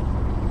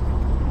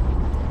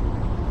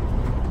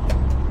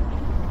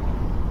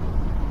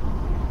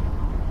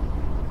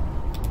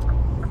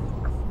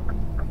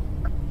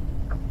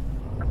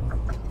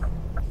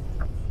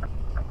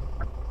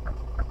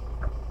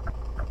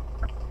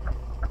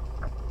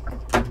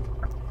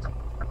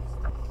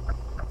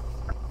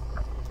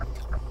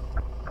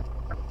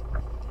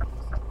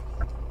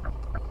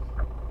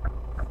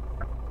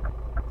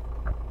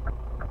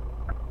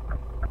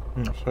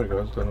 Sorry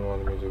guys, don't know why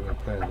the music was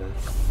playing there.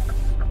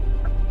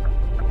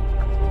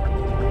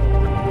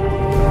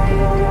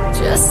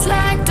 Just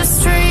like the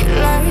street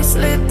lights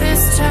lit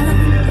this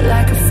town,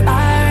 like a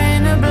fire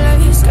in a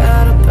blaze,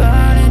 gotta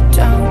burn it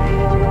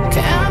down.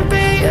 Can't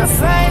be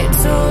afraid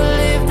to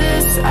leave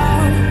this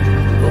out.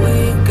 We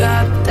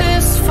got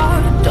this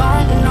far,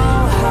 don't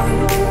know how.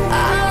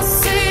 I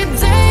see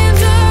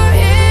danger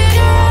in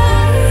your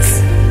eyes.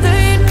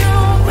 They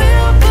know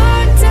we'll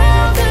burn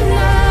down the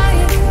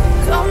night.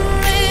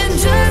 Coming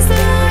just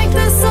like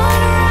the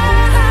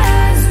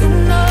sunrise. You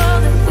know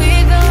that we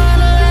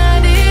gonna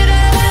light it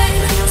up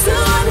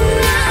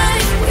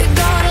tonight. We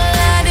gonna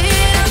light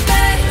it up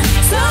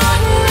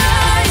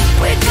tonight.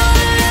 We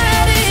gonna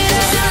light it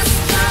up just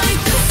like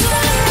the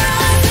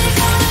sunrise. We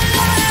gonna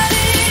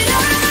light it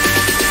up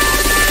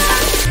now.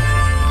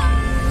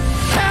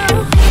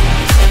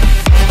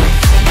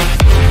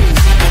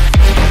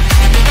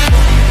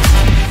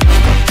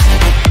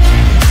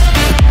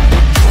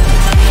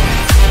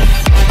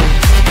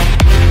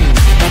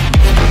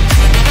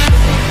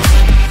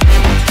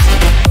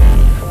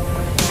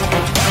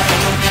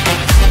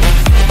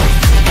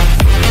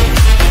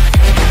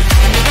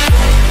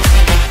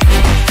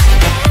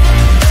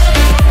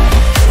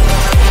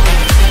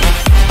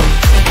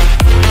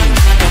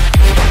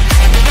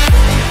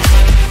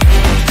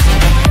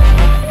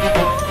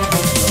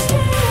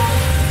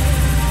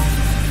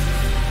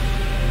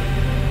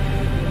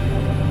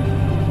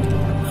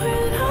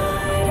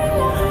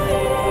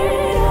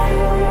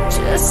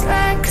 Just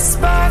like a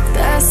spark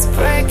that's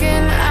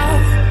breaking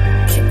out.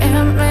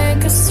 Can't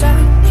make a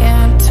stop,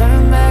 can't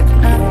turn back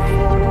now.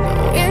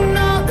 We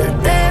know that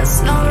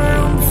there's no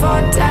room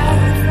for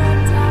doubt.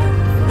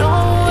 No,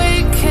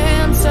 we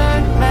can't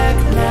turn back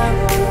now.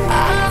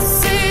 I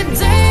see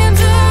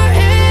danger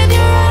in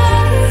your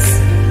eyes.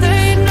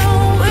 They know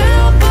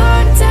we'll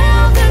burn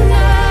down the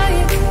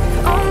night.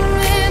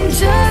 Coming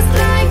just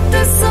like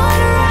the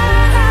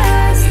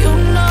sunrise. You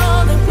know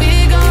that we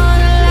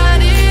gonna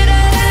light it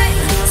up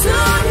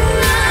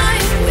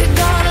tonight. We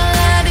gonna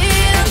light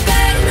it up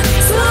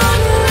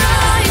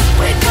tonight.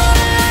 We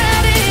gonna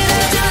light it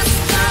up just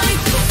like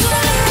the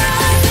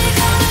sunrise. We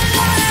gonna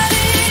light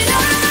it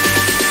up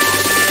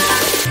now.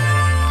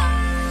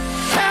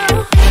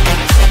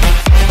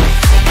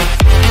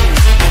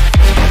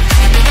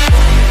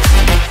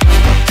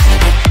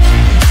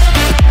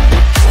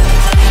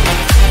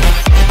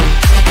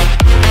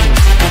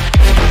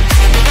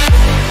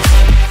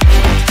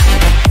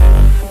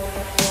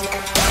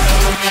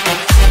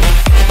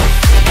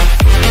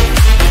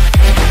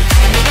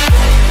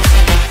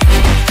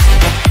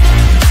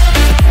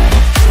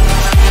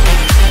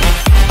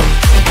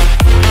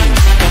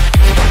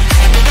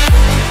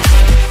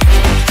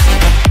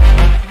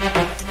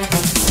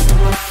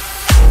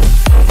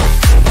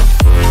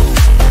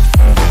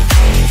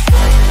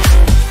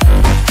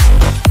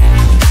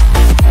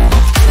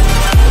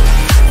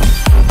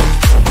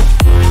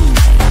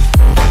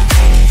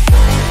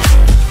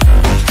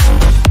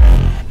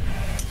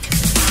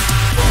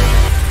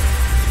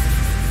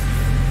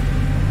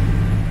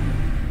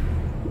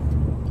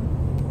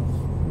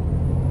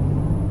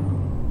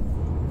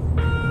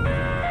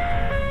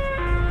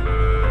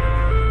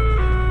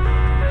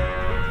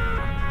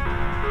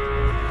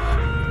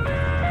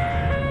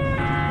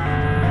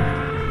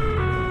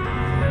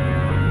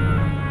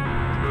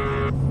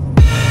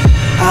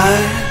 I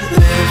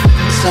live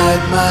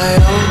inside my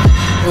own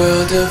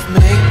world of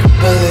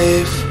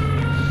make-believe.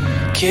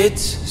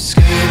 Kids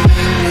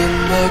screaming in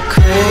the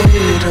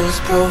cradles,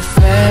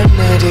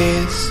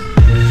 profanities.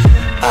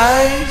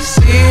 I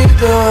see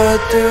the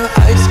world through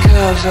ice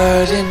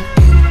covered in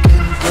ink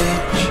and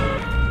bleach.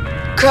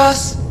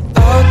 Cross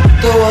out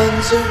the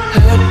ones who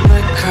heard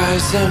my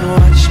cries and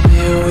watched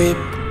me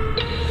weep.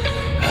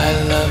 I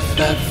love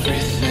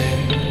everything.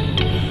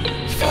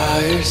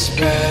 Fire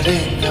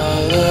spreading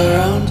all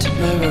around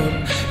my room.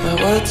 My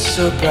world's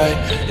so bright,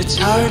 it's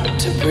hard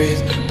to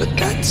breathe, but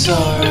that's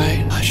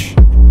alright. Hush.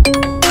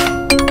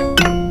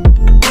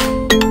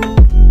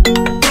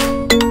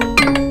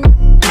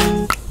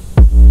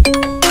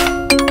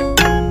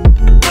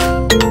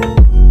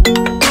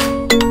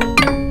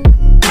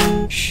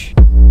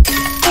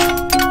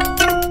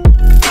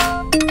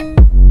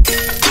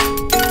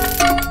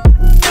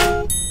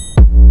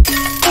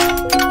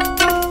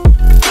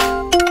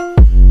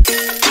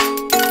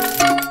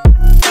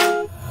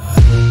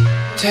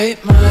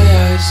 Take my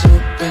eyes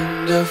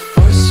open to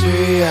force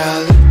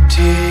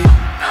reality.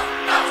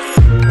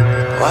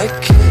 Why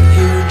can't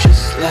you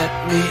just let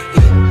me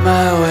eat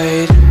my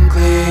weight in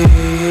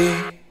glee?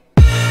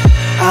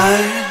 I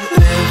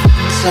live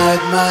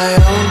inside my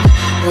own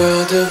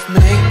world of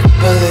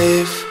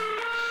make-believe.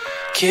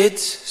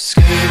 Kids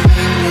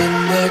screaming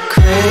in their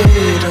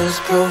cradles,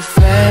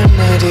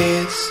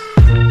 profanities.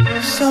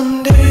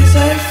 Some days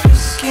I feel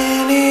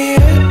skinnier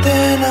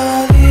than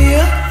all the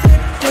other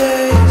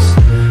days.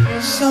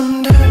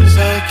 Sometimes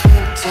I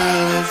can't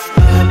tell if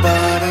my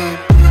body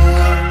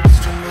belongs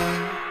to me.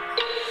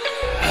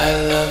 I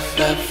love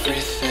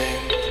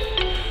everything.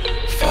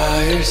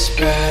 Fire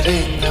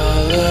spreading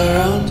all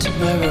around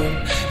my room.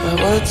 My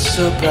world's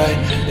so bright,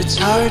 it's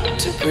hard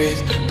to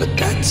breathe, but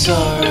that's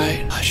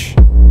alright. Hush.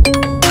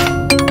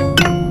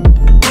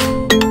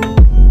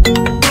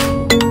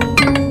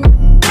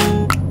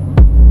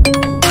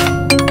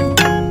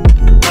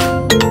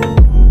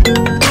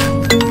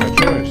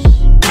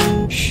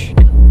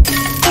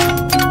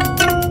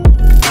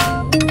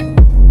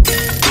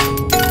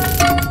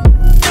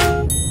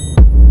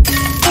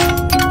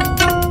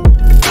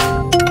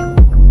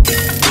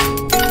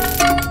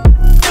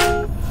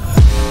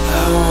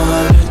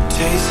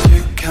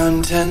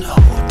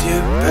 Hold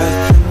your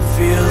breath and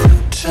feel the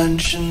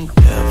tension.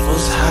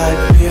 Devils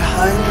hide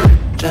behind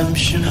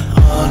redemption.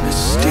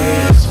 Honesty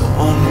is the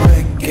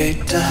one-way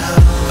gate to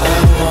hell. I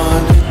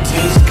wanna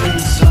taste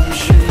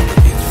consumption.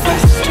 Breathe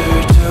faster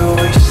to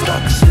waste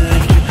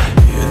oxygen.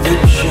 Hear the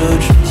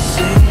children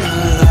sing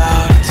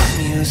aloud. It's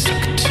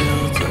music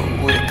till the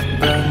wick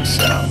burns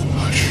out.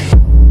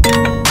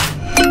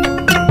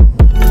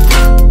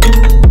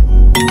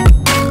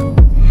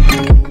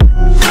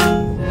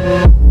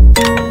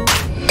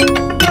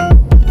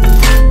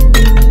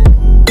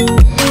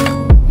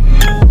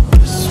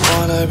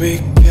 Be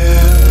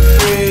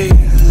carefree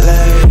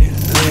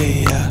lately,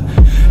 yeah.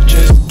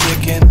 Just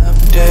kicking up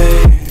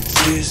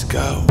daisies.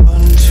 Got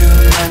one too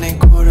many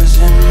quarters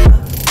in my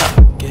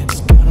pockets.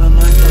 Counting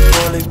like the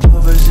four-leaf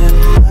clovers in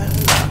my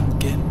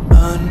locket.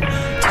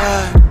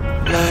 Untied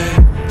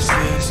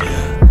laces,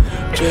 yeah.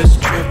 Just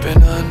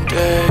tripping on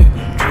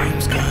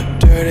daydreams. Got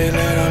dirty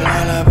little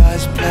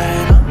lullabies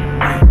playing on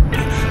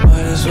repeat.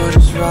 Might as well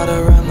just ride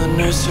around the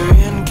nursery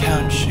and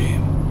count sheep.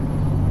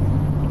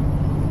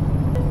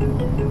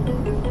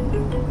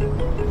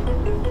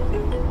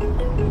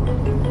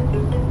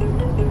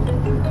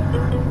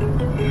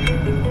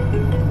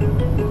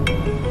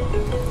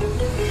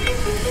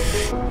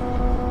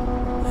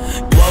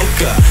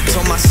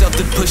 Told myself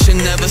to push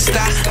and never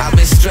stop. I've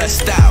been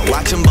stressed out,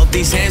 watching both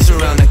these hands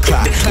around the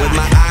clock. With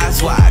my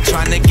eyes wide,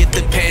 trying to get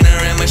the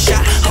panorama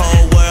shot.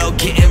 Whole world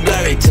getting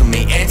blurry to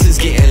me, answers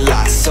getting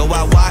lost. So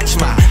I watch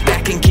my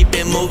back and keep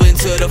it moving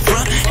to the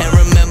front. And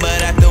remember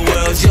that the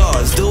world's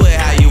yours, do it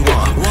how you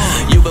want.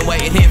 You've been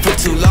waiting here for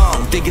too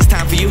long, think it's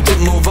time for you to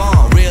move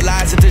on.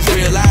 Realize that there's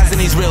real lies in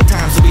these real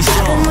times to be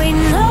strong. I've been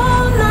waiting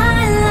all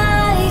my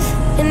life,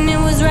 and it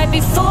was right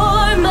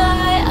before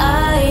my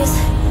eyes.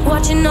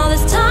 Watching all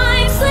this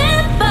time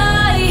slip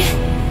by,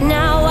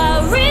 now I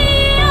realize.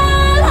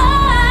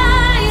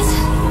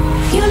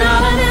 You know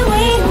I've been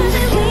waiting,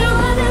 you know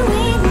I've been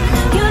waiting,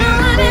 you know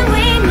I've been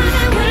waiting,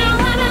 you know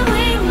I've been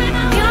waiting,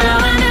 you know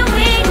I've been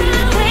waiting,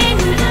 waiting.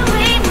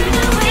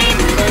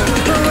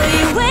 But will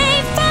you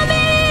wait for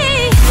me?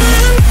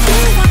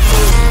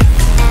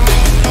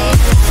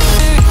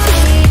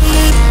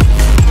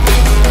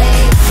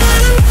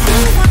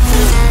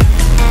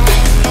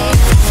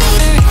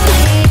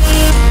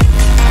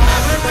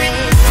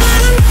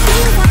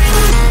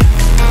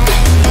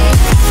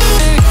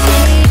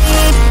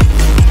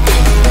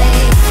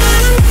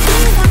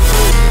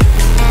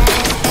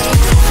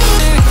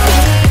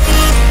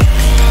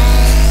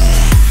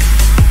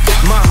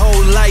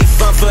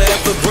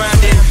 Forever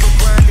grinding,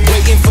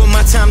 waiting for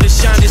my time to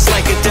shine just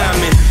like a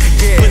diamond.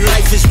 When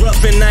life is rough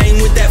and I ain't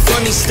with that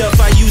funny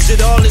stuff, I use it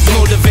all as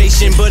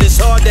motivation, but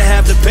it's hard to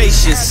have the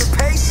patience.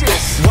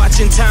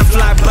 Watching time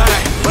fly by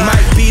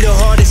might be the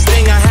hardest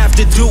thing I have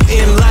to do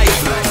in life.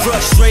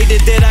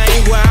 Frustrated that I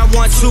ain't where I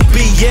want to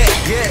be yet,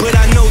 but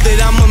I know that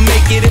I'ma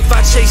make it if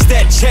I chase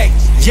that check,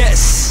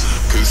 yes.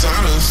 Cause I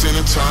done seen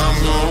the time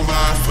go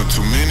by for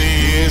too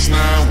many years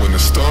now when the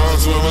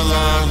stars were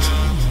aligned.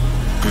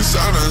 Cause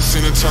I done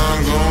seen the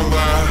time go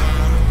by.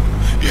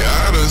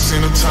 Yeah, I done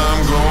seen the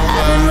time go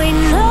by. I've been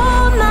waiting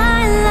all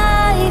my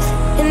life,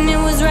 and it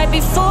was right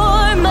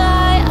before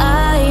my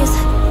eyes.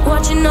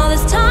 Watching all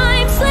this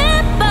time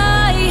slip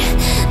by,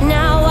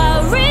 now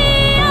I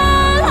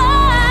realize.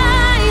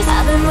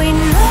 I've been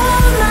waiting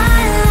all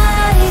my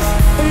life,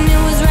 and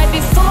it was right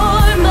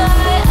before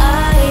my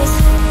eyes.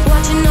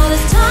 Watching all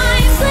this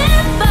time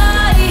slip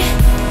by,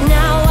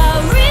 now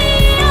I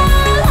realize.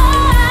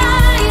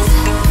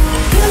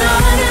 You know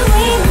I've been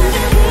waiting,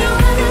 you know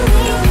I've been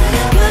waiting,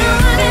 you know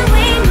I've been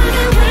waiting,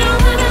 you know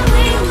I've been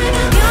waiting, you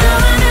know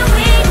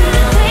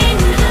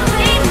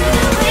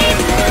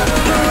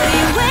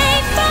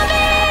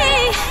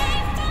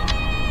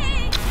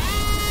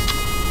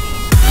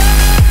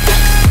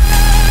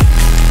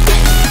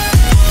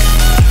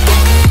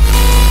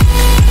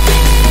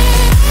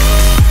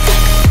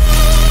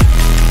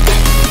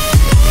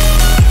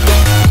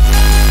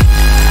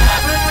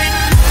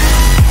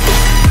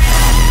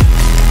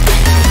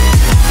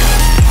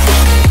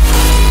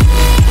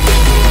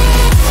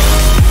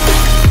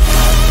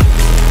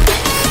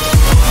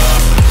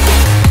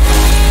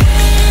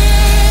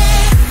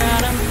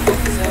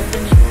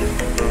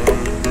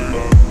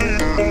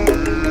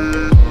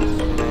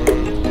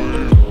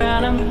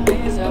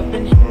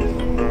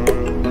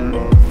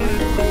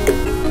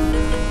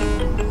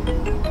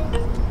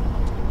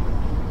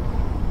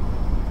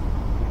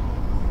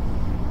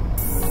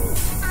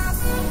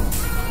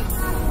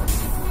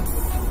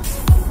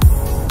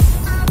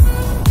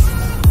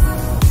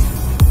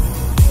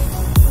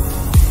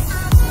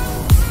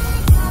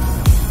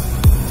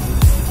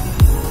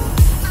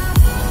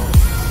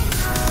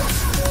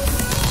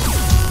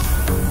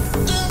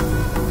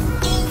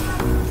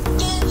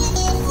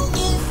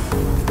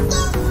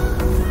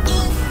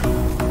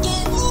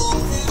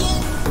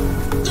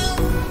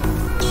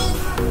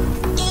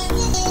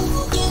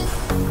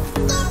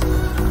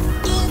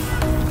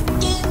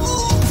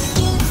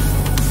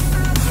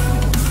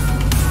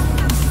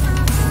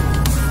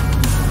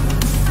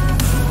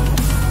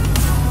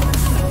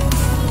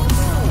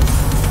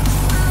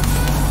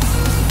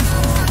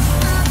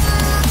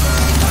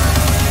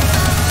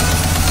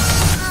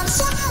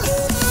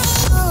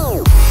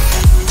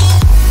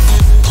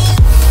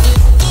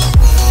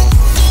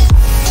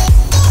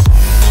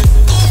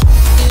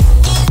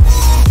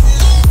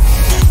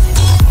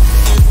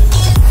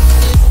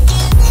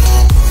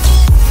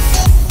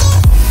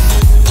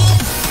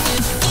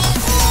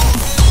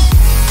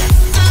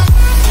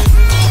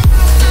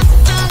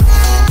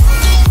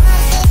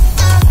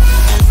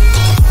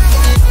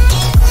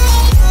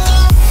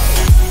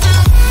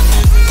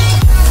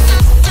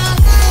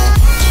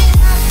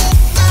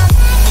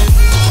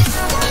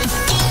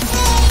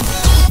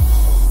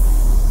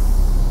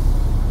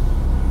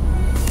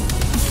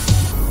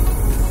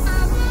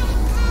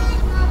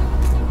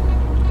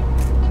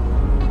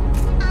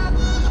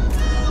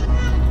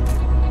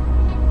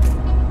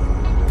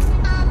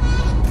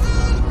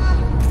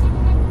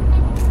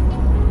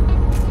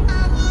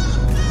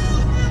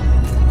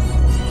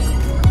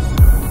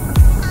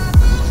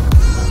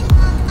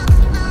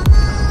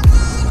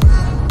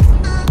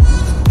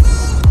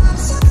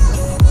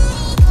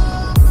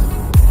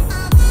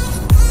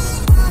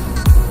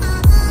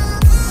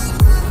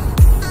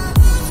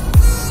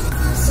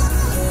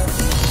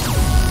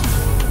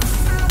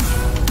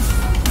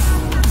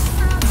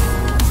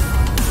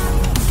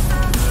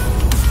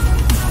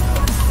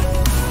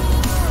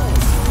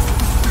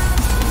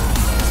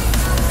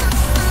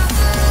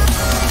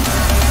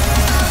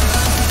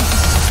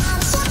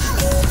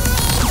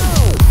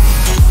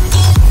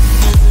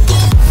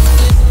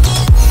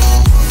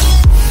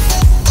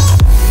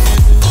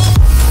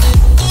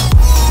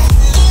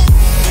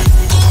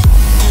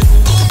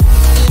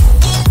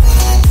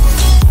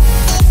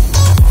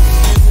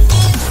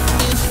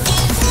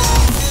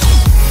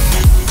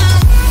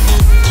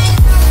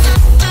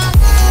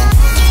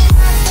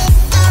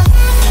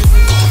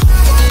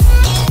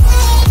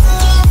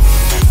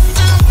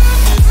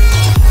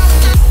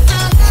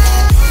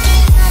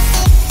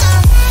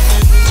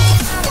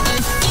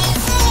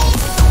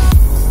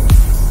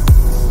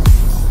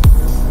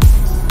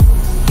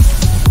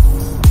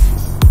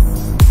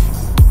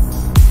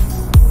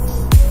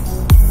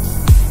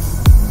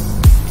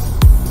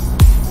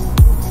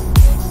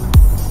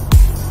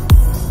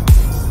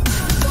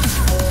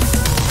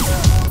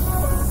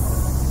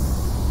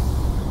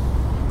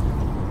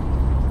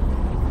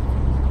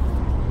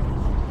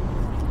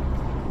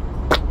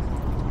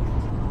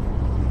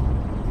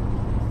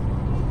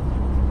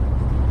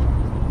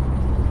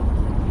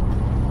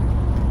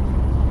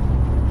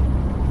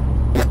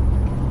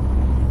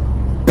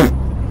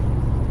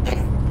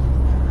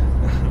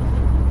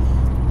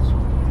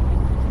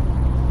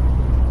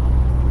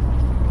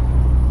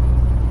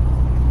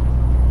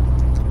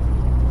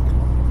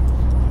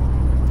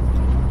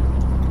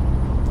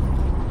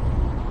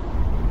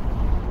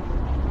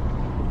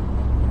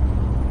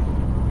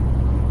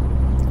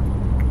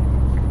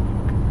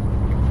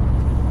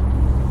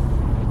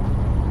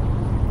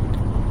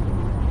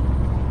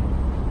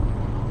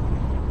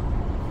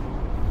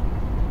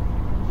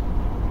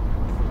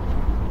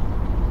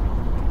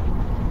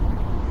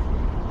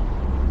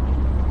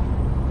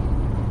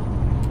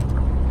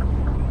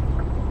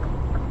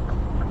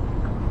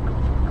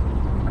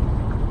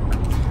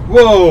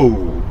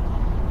Whoa!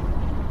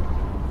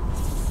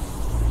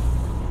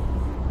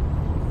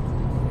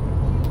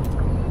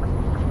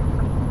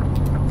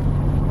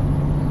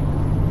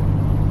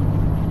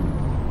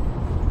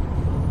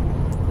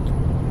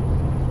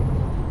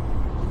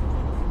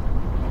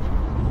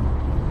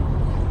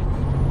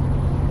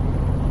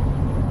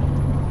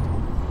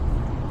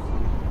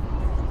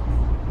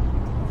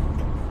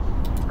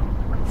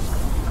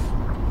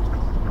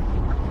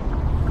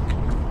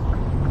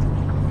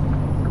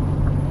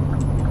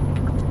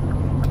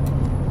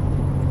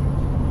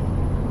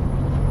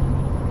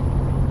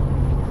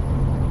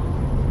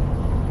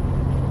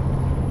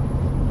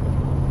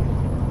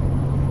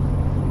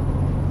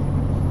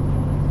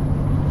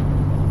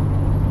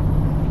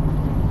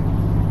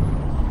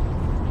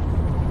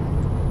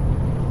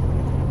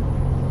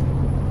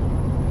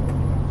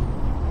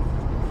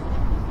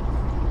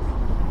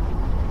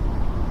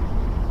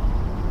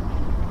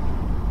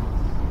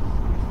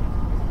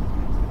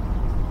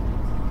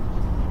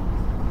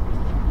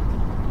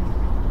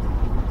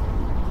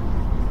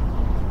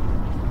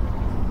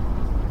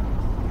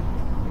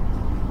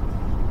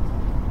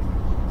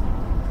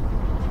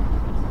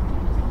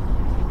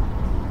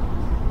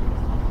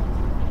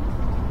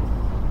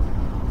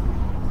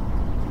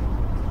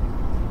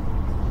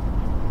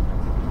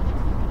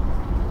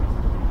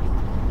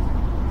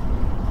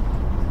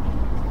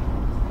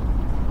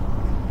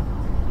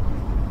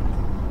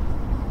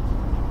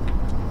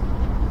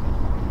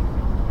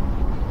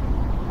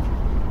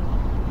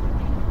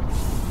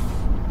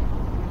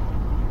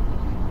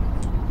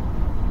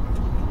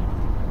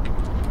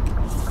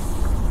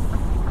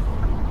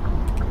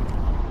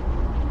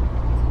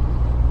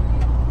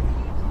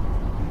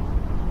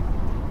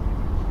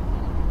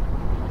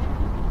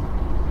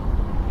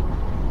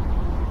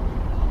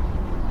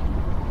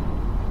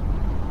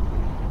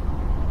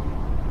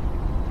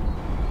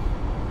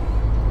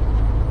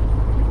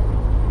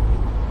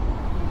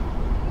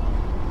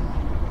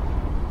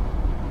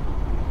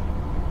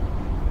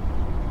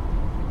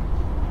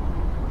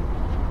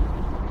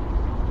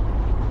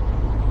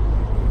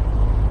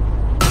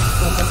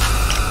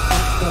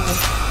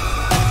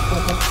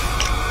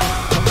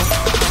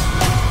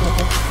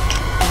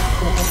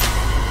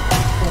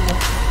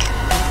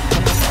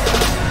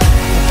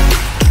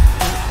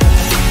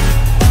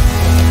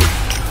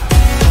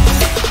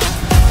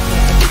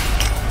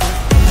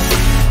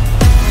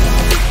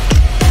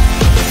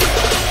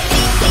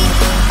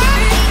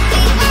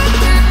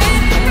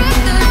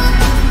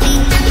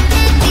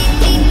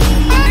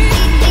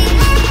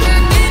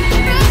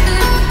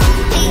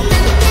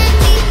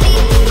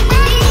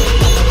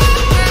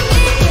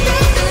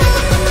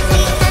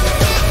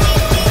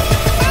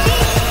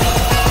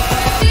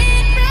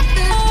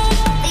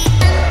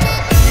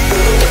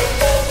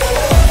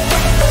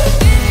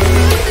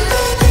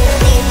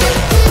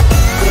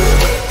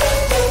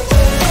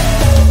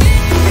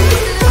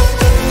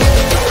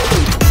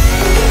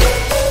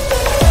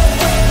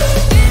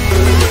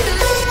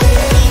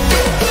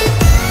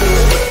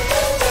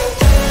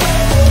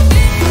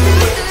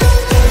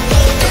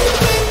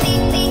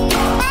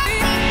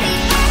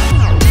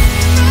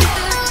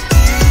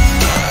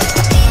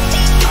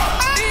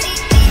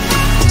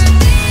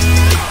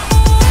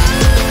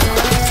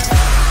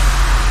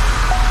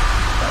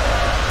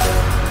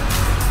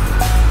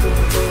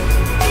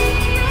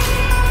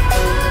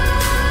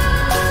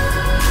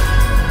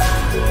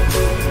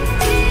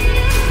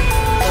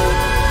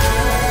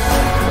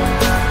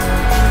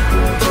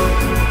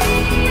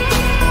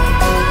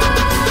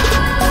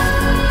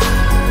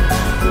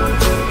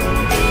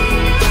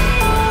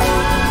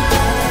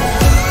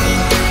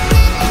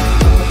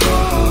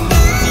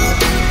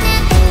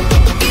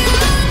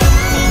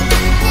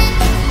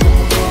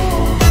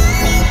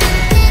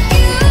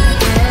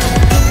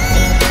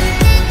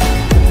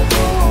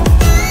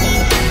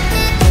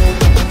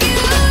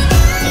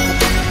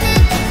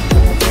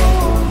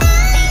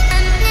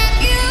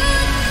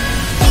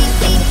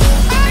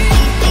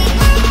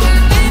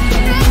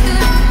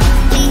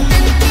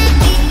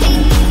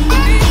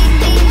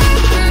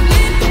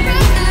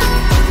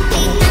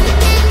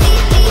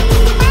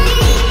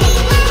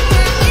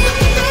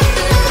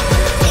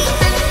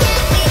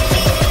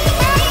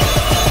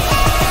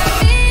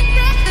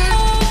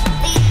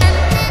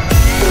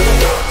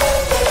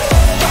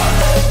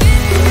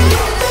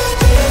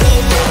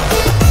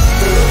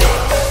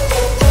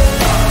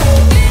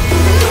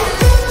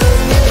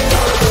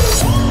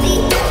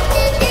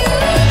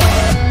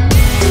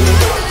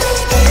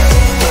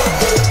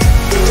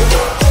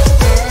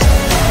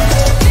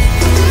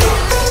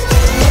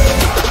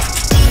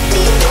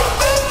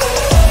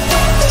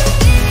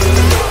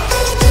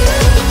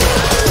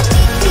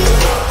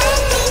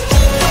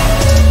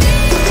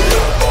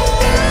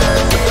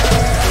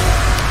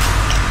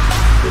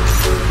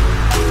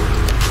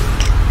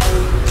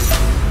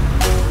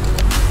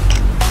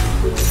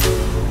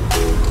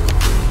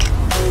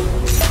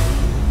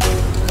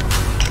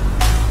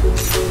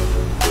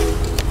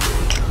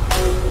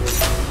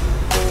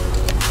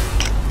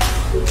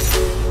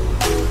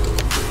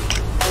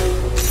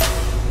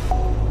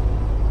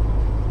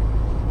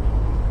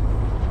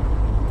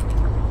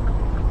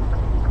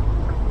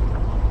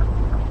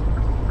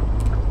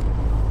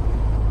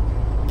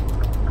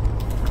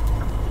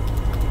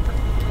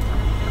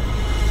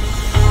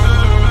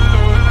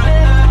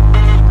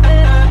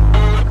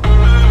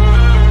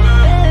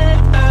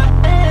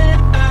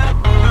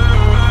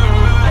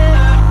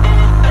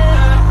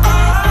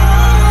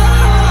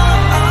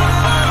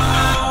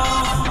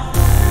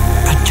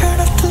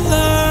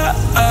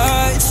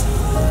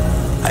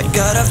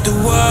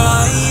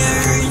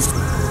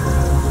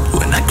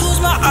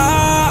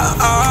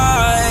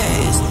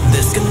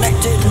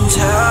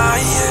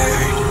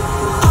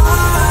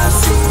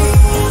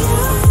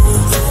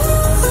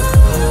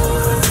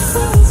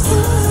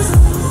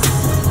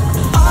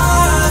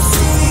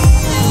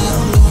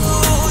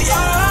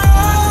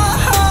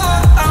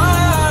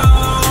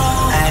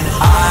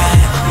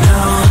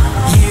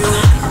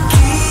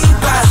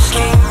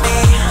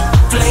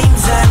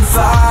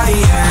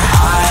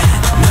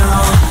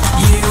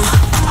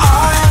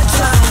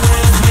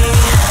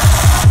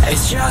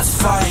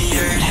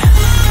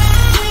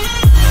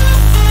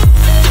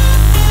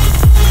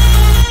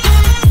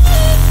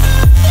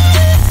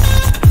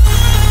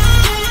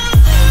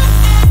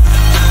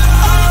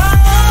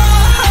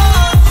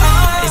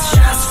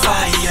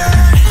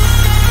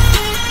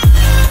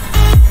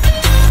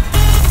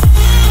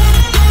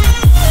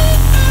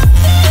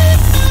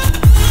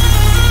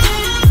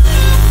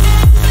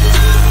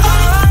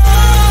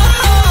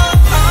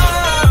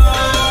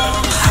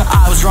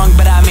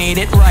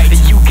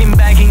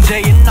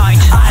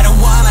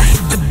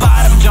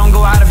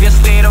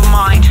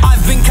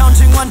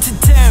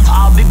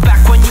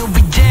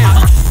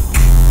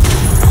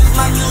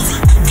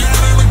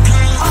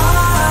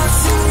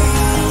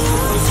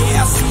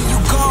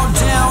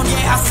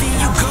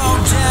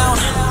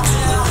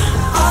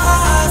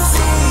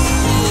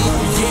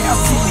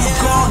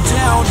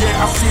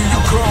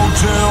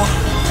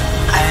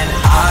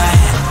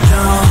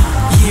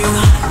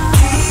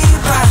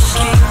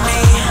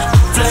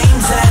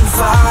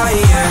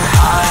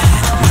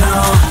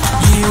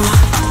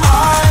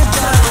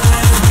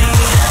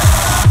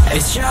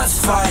 shots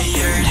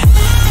fired.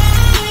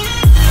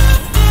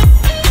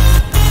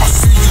 I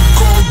see you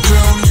go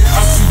down, yeah,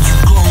 I see you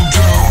go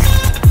down.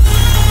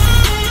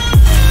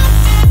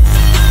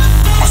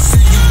 I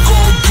see you go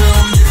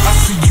down, yeah, I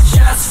see you.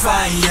 Shots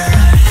fired.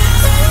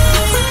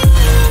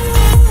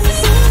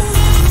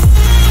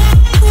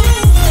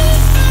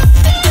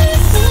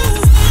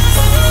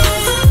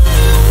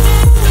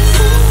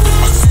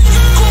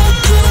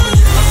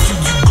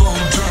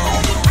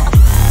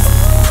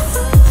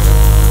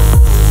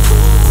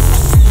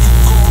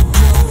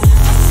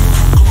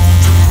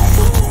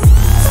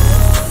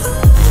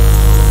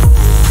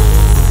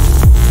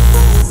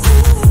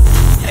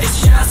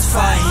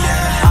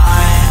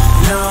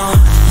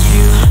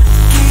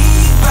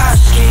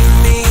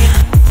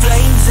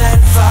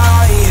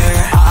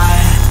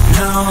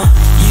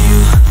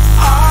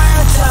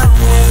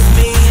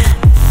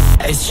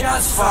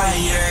 Shots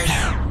fired.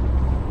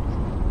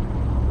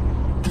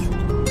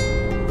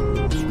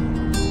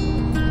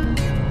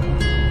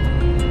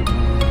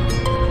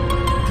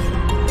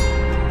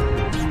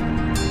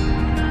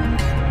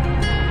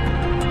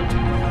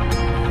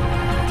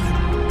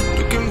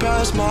 Looking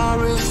past my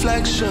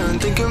reflection,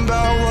 thinking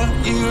about what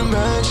you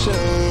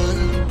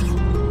mentioned.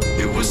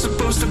 It was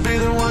supposed to be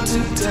the one to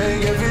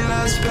take every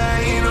last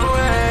pain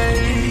away.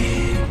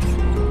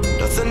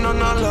 Nothing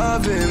on our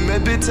loving,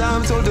 maybe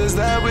time told us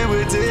that we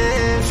were different.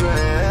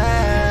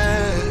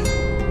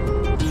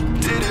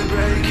 Did it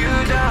break you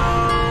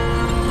down?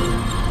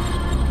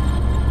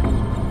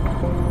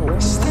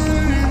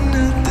 Staring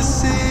at the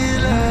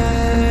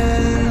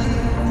ceiling,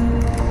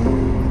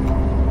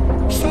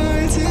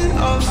 fighting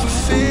off a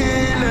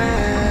feeling.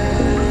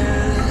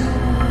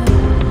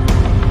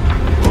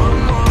 One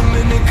more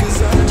minute, 'cause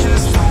I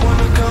just don't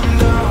wanna come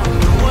down,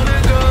 don't wanna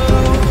go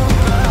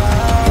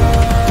back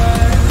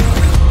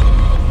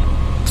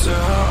to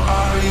how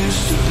I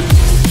used to be.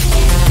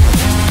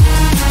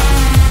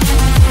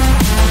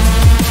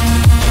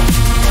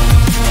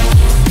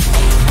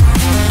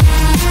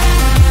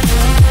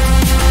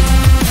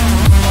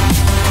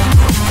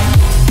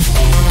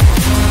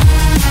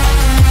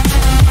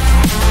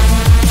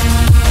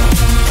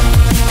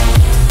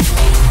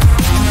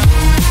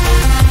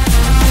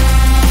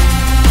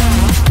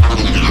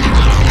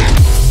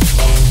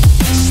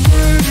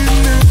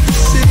 Staring at the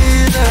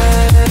ceiling,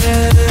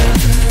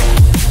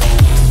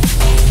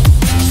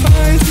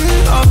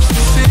 fighting off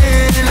the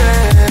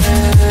feeling.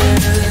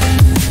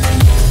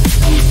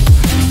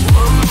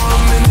 One more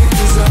minute,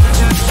 'cause I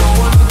just don't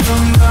wanna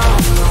come down,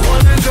 don't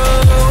wanna go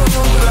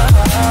back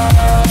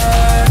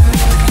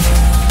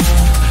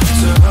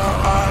to how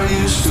I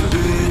used to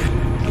be.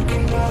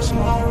 Looking past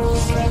my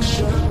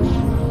reflection,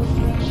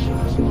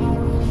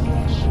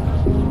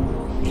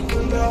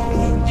 thinking about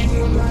what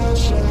you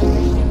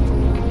mentioned.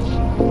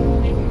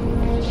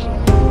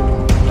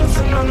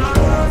 Nothing on my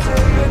life,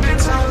 maybe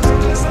time to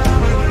just that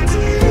we were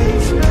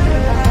different.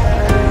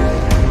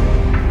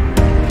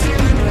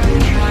 Didn't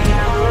break you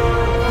down.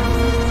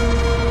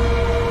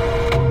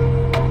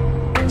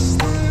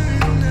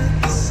 Staring at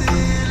the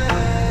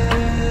ceiling,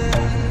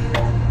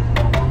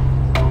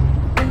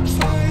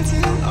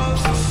 fighting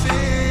off a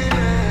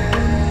feeling.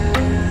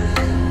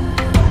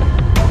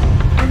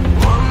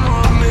 One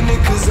more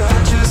minute, 'cause I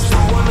just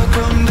don't wanna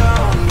come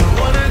down, don't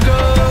wanna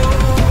go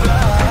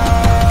back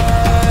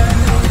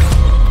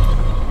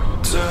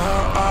to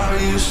how I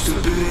used to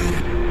be.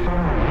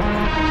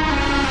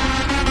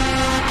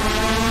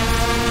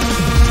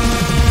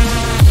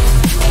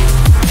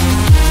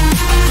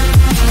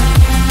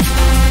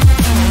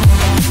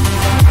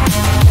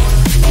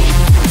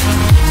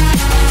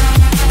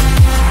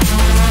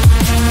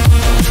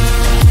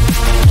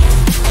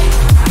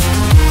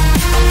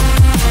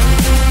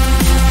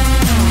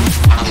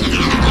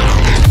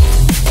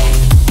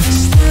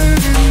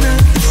 Staring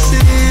at the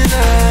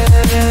ceiling,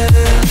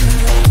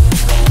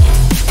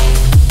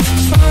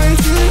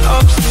 fighting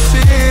up the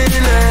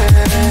feeling.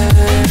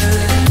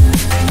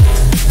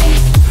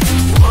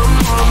 One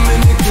more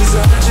minute, 'cause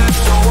I just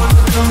don't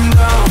wanna come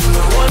down,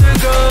 don't wanna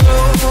go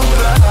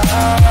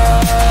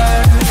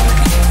back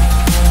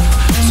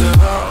to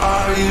how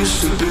I used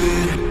to be.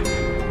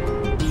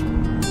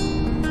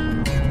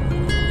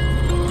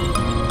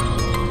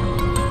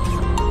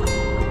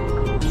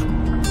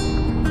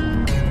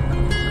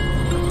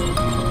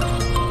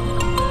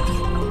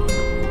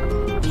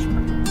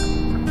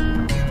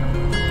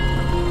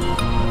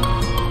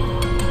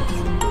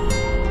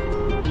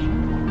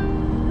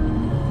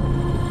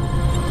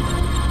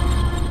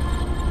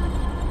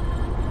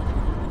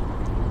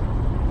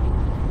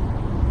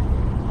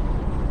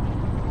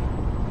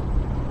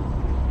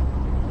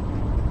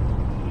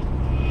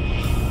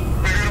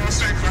 Made a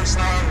mistake last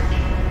night.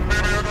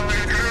 Maybe I can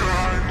make it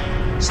right.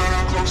 Said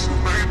I'm close to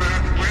baby.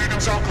 We can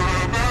talk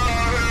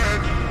about it.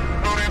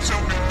 No need to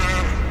be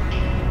mad.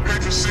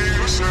 Hate to see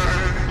you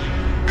sad.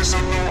 Yes, I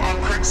know I'm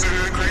crazy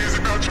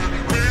about you,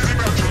 crazy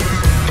about you.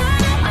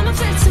 I'm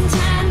afraid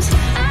sometimes.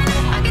 I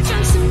know I get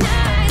drunk some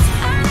nights.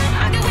 I know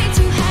I get way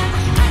too high.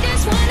 I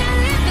just wanna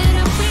live it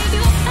up with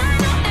you. I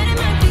know that it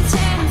might be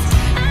tense.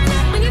 I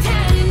know when you've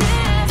had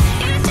enough.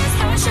 It's just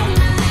how I show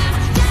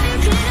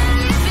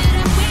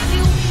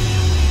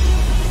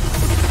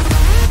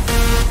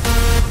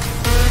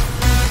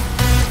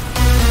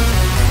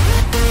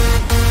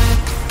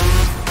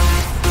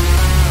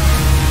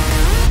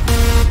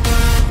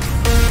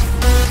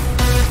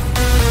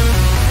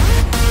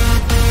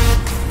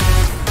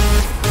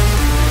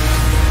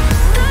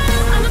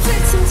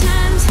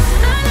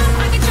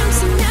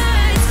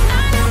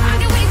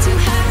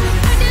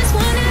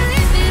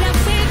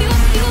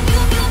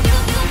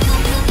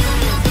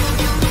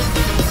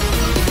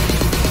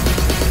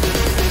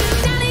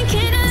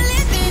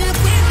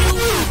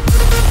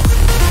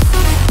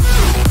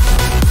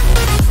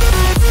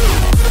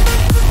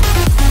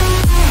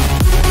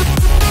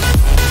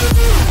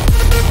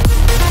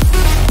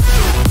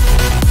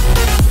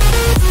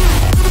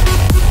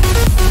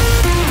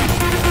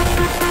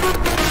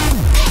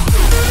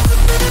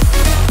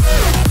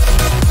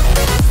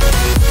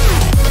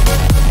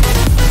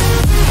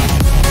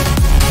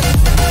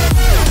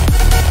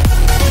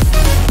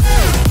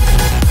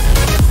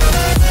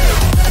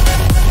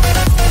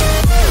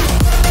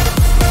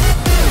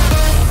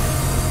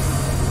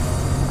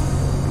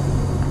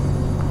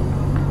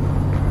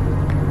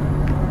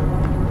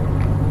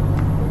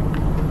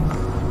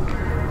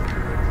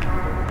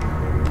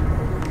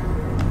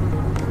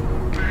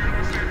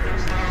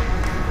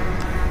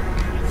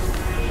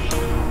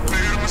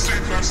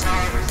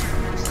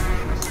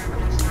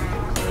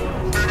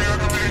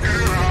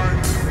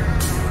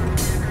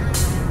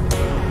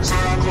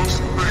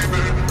closer,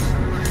 baby.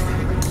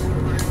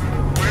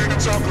 We can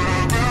talk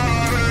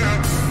about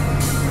it.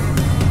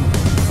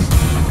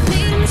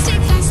 Made a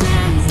mistake last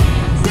night.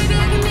 Maybe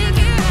I can make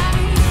it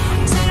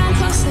right. Sit down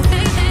closer,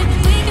 baby.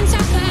 We can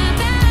talk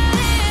about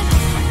it.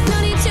 No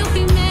need to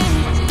be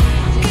mad.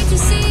 Hate to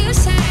see you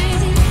sad.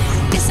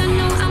 Guess I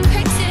know I'm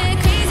crazy,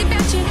 crazy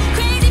about you,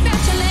 crazy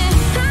about your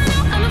lips. I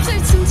know I'm a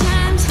flirt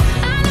sometimes.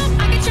 I know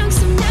I get drunk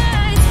some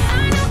nights.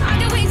 I know I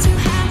get way too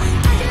high.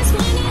 I just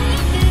wanna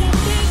live it up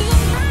with you.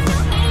 I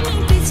know I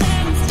might be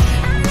tired.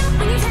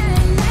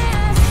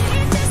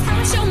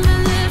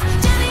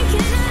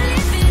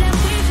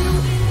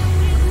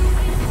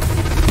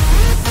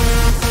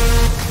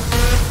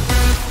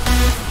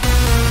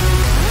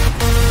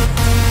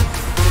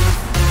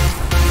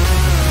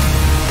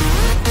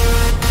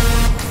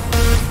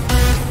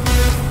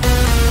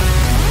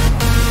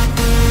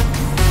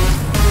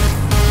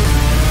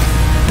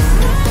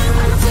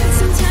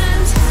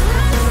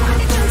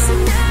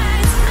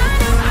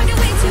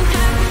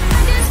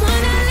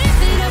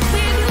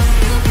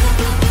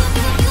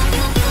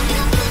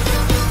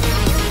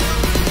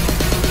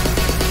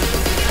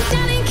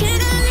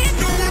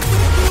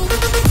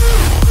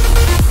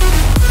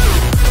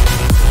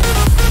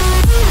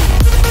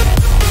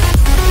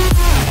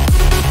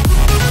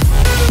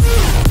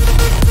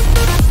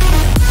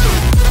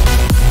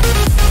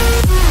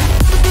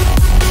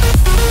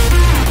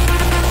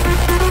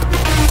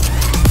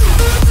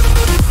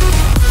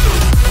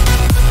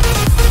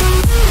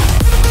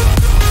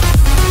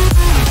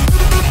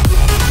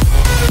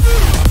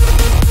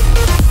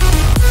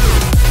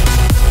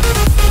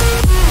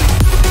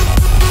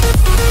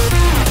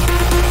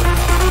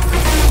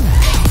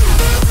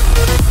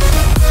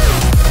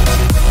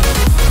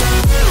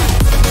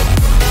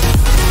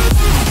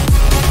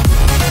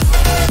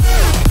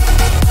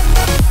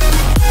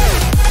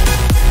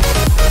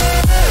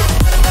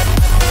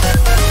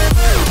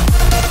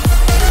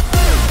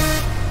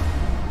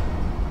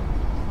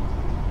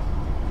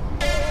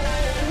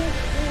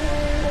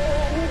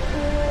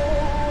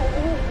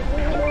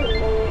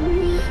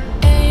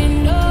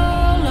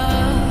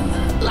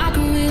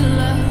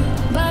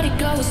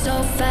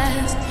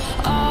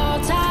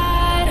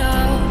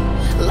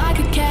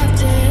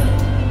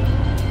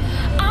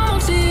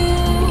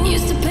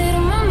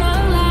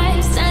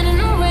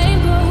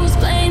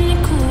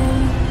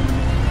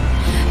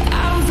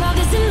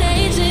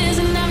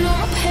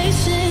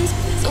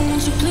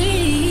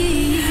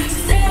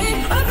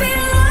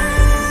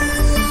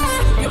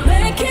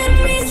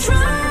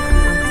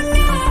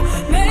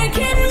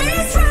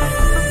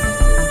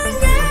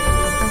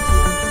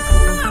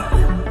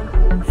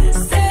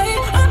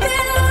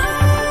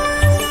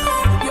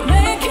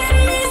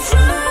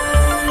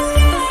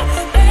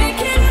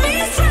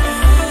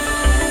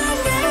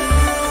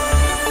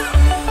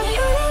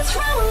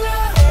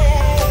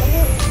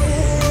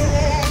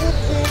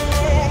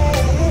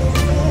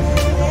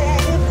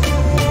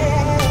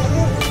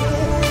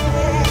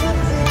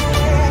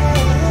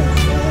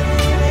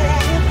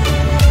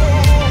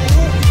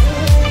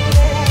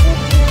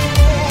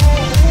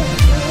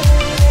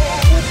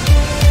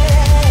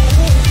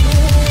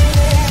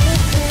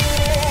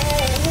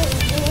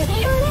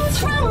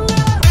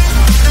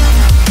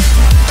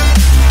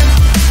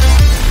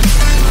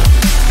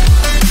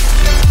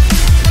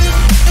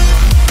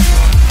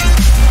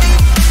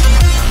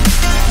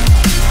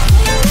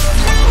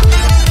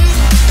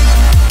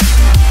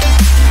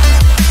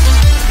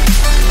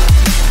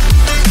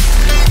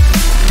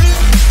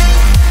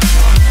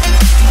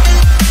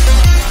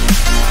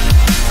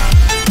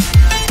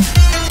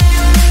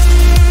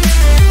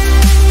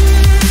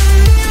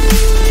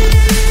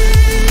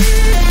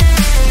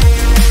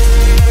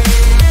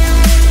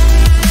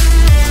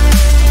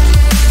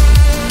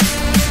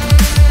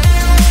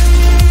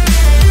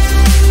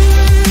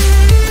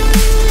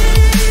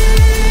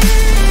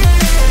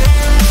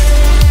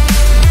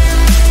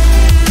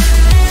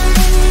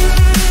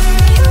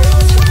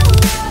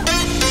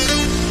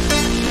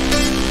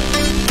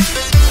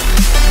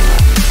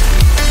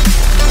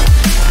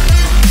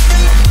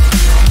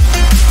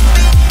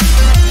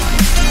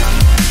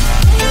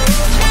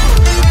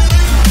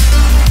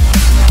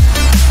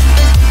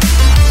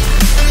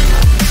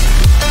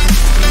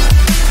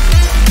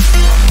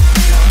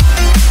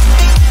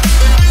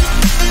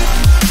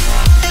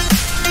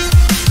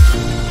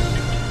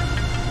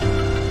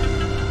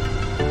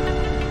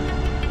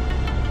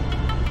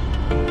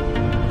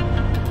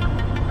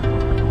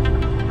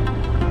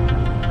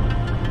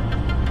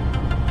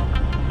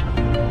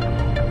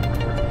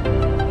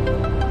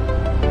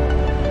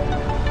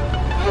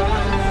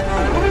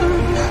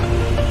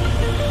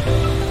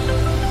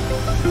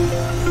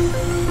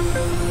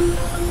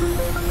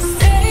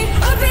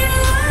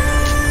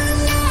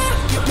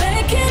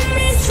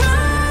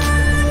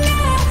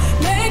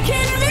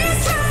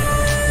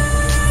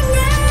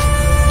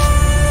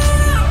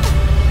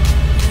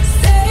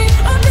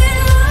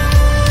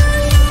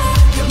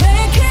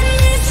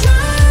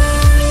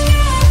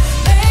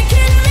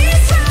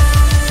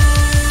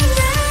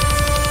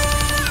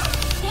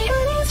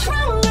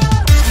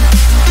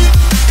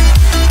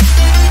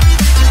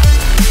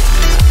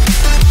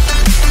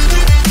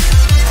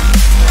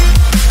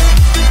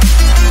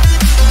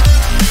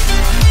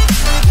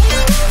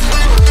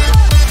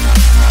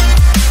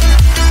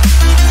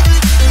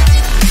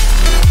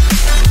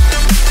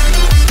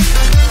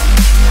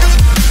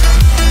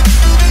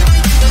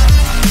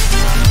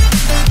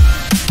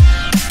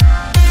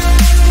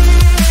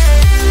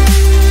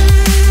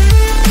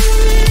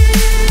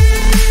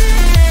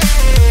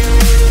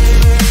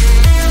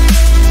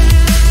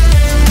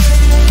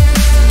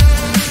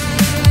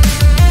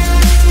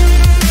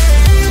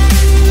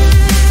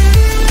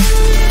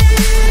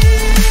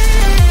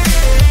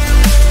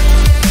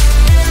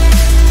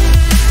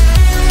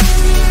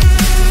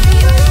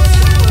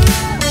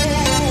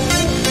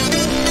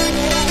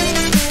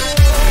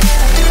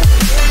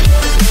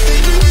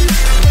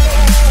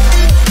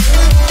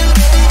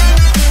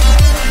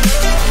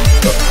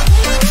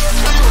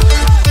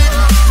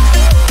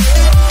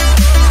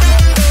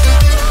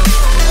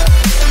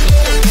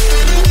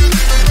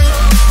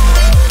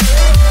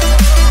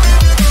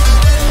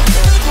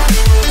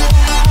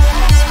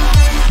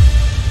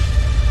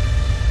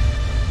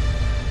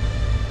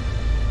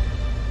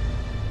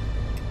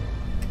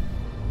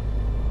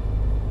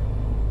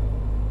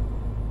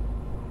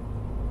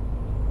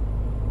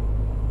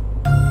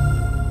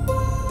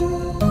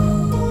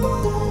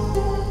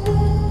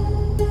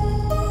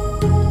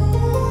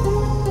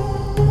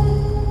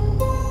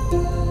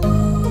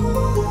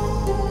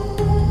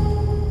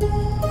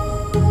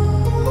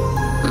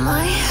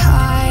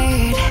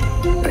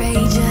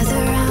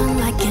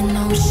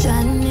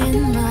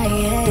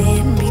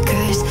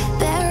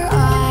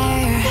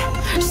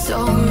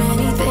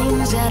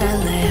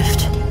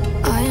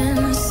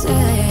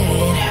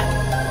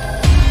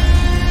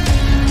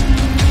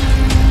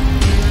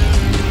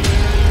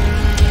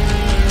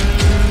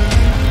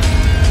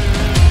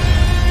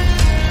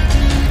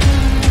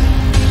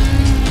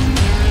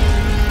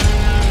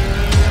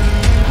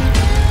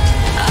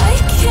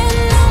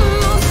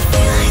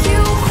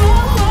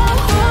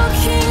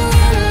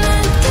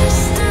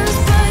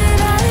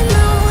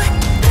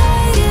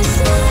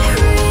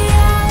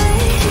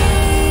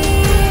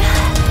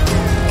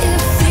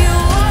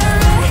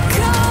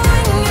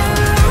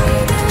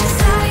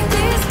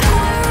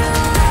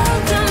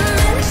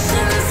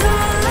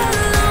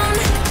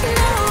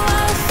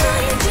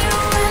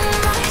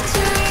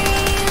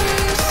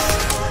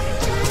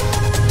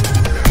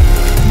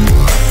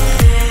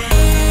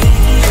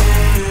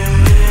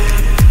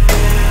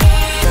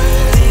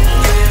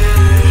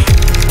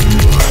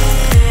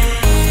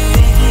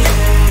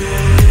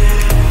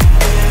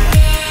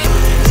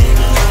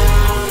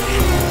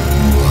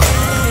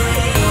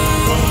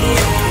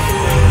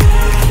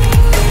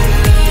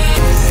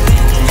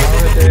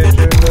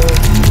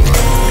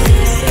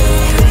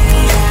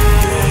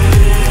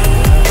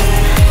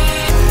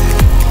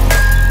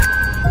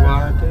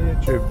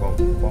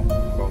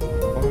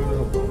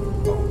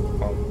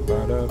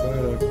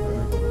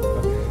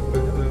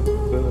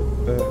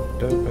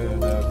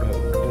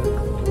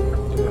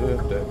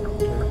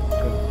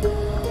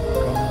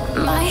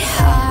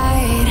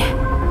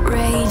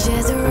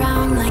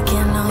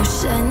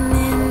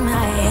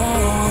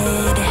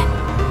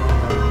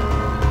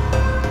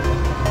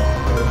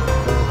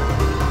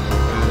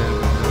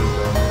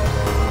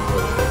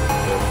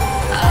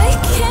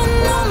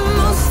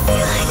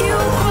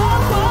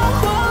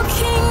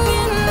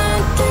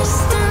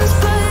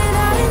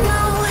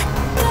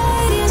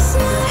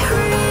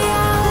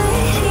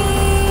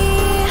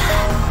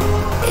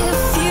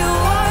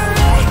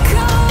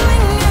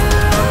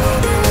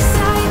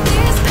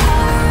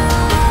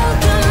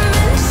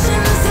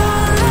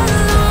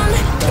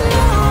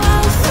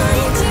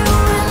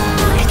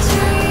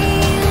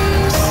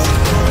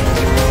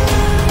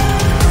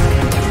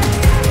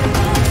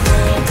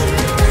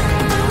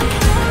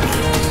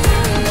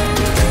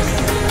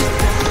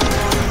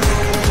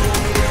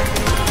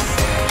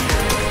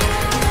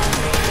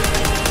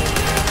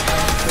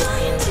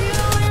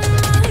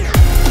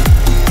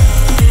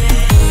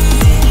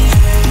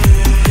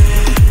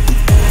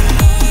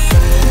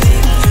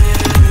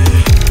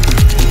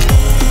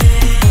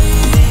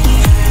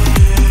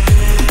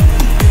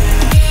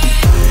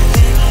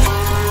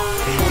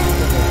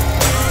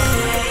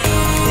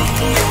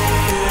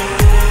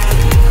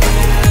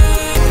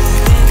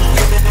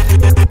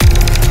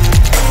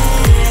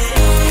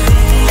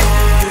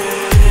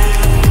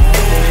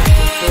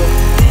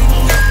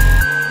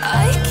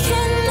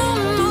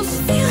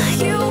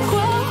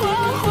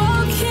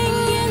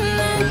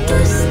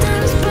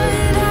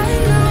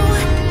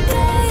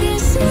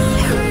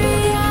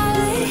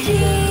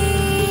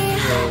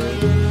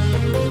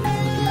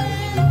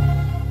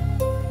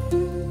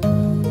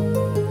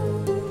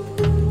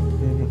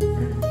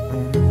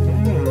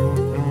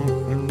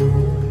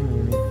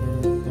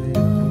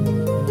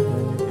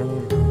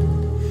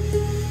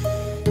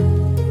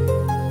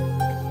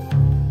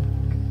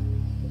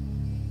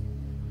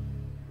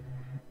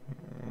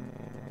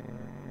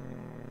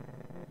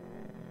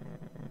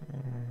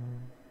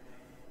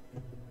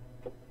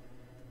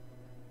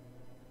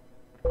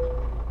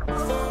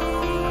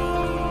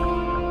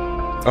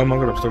 Oh my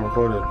god, I'm still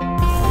recording.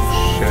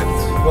 Shit.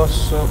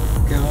 What's up,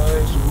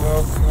 guys?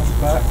 Welcome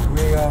back.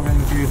 We are in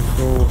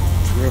beautiful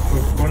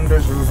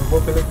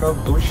Republic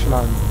of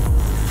Deutschland.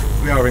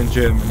 We are in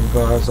Germany,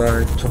 guys.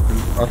 I took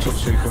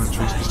 2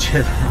 countries to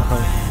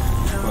Germany.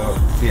 But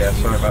yeah,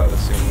 sorry about the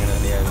singing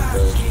at the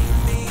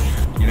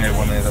end. You know,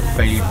 one of the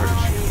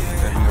favourites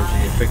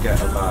you forget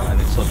about, and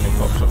it suddenly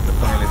pops up the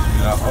playlist and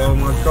you're like, oh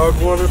my god,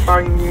 what a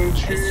banging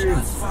tune!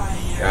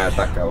 Yeah,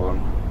 that go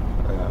on.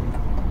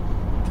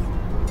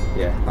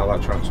 Yeah, I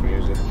like trance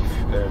music, if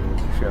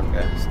you haven't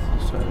guessed.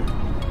 So,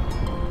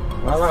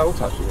 well, I like all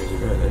types of music,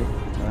 really.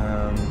 I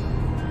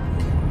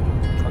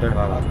don't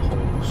like that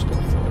punk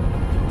stuff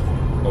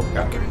or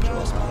garage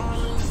or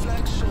house.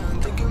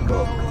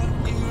 But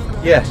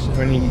yes,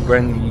 when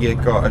you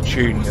got a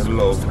tune you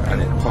love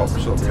and it pops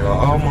up, you're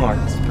like, oh my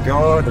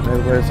god, I know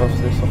where's off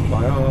this off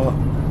by heart.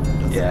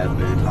 Yeah,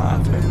 dude,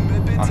 laughing.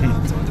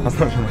 I'm not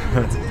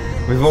gonna.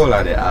 We've all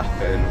had it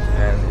happen,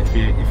 and if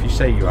you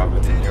say you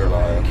haven't, then you're a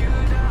liar.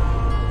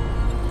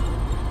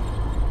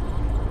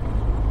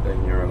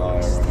 Then you're a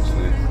liar,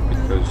 honestly,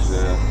 because you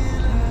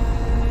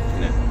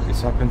know,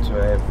 it's happened to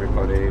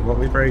everybody. What are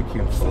we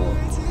breaking for?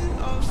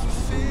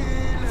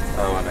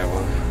 Oh, I know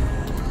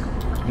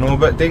one. No,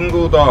 but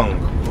Dingle Dong,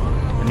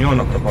 and you're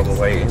not gonna bother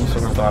waiting, so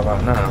I'm gonna dive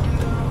out now.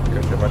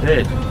 Because if I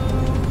did,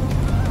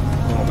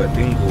 no, but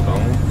Dingle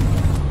Dong.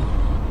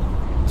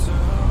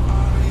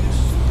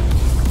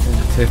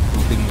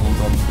 Typical Dingle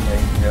Dong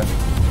behaviour.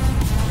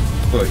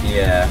 But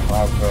yeah,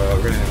 I've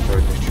really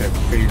enjoyed this trip.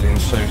 Feeling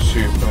so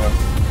super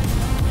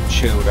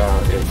chilled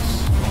out.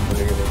 It's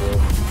unbelievable.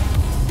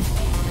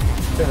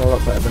 Feel a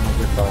lot better than I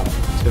did about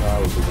 2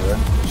 hours ago.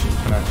 Which you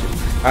can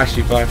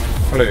actually by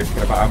fluke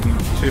in about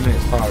 2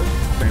 minutes time,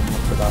 came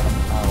up for about an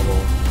hour.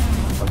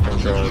 I've been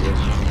driving.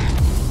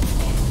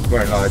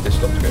 Won't lie, this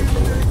stopped to go for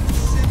a week.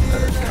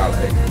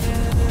 Calais.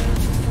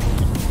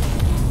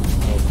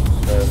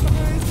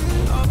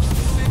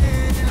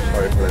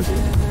 Sorry for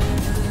Lizzie.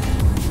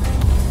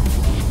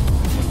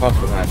 Apart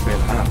from that, it's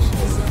been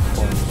absolutely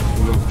fun.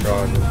 Love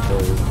driving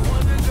through.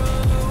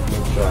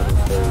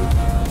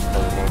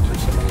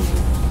 It's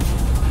amazing.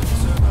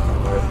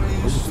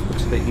 We're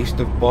to the east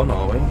of Bonn,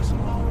 are we?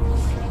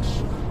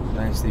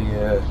 There's the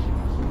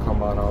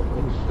combine arm. Oh,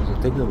 there's a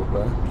digger up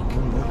there.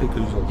 Oh,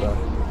 diggers up there.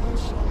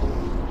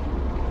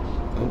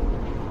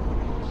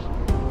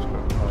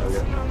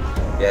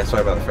 Yeah,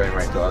 sorry about the frame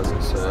rate, guys.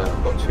 It's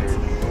got 2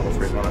 or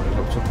 3 monitors.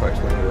 I'll talk about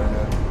it later.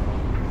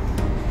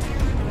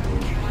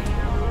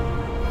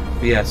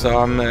 But yeah, so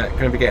I'm going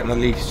to be getting the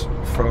lease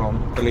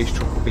from the lease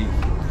truck will be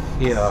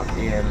here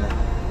in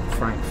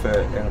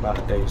Frankfurt in about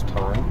a day's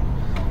time.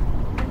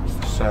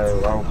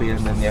 So I'll be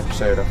ending the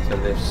episode after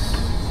this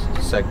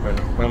segment.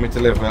 When we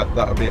deliver,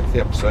 that'll be the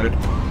episode.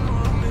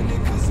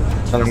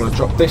 Then I'm going to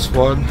drop this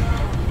one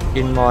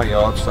in my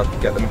yard so I can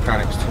get the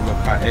mechanics to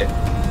look at it.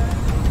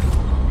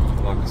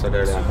 Like I said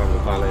earlier, I found the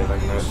valet, they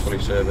know it's fully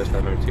serviced,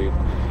 MOT,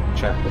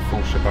 check the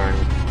full shebang.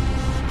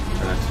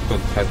 It's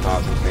done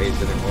 10,000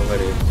 Ks in it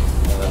already.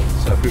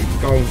 So we've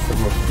gone for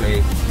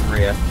roughly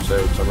 3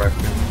 episodes, I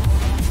reckon.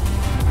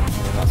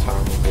 And that's how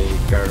we'll be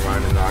going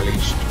around in our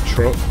leased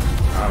truck.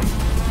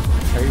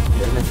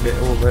 Hopefully, and if it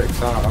all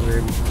works out, I'll be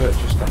able to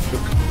purchase that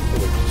truck.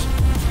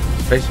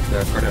 Basically,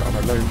 I've got it on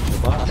a loan to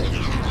buy.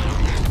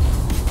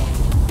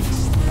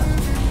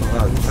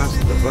 Well, that's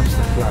the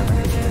plan,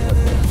 anyway.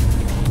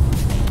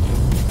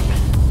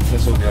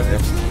 That's all the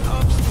ideas.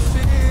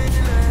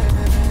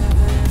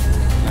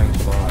 Loan to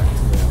buy.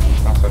 Yeah,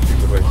 that's actually a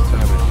good way to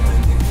term it.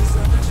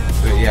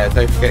 But yeah,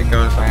 don't forget,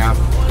 guys, I have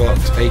got a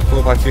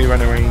 4x2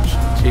 Renault Range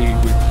T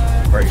with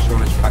British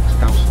Oilage Pax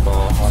House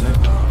Bar on it,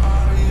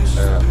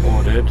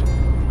 ordered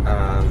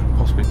and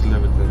possibly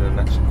delivered in the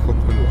next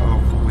couple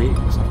of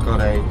weeks. I've got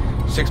a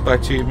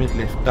 6x2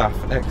 mid-lift DAF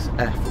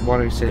XF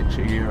 106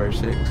 Euro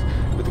 6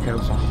 with the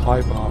Corsair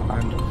high bar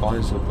and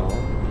visor bar.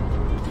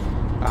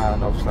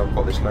 And obviously I've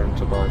got this loan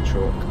to buy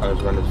truck as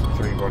well as the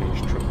 3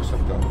 Ronnie's trucks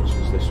I've got, which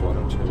is this one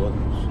and 2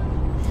 others.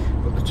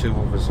 But the 2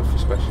 others are for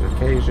special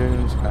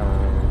occasions,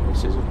 and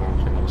this is a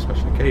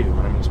special occasion.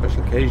 When I mean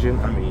special occasion,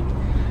 I mean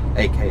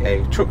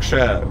AKA truck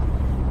show.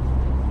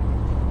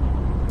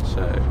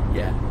 So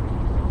yeah,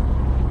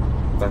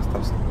 that's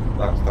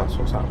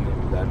what's happening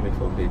with them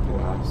before people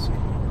ask.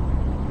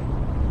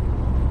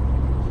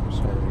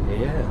 So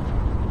yeah.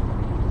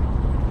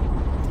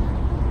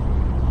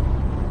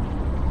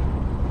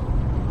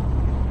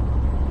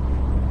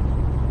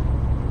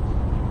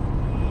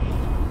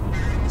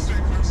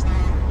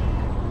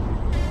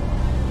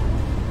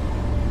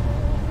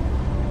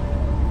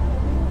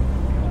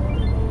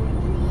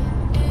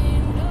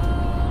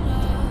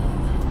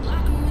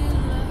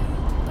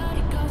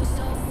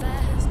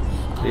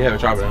 Yeah, we're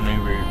driving a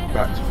new route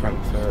back to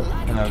Frankfurt.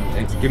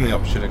 It's given me the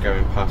option of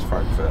going past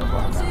Frankfurt, but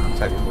I'm going to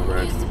take the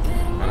road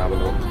and have a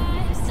look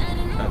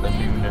at the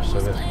newness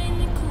of it.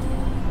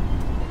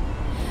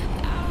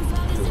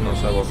 It's not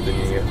so often you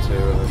get to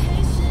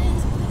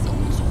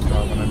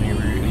drive on a new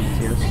route in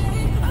ETS.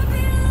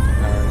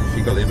 If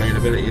you've got the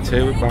availability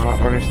to, my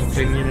honest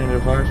opinion and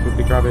advice would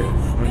be grab it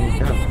when you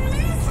can.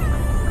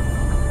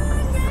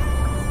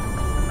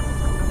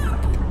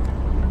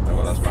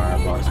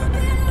 price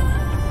anyway.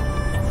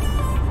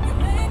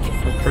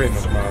 I'm pretty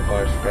much my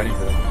advice for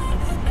anything.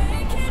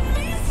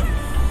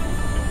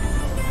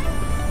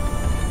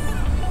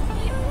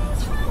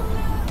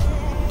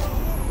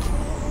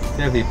 If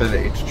you have the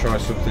ability to try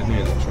something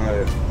new, then try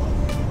it.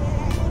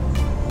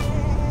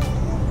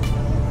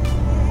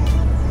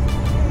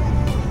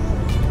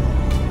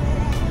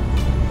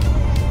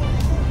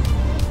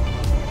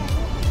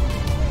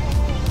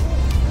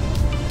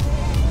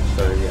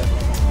 So yeah,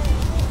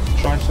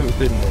 try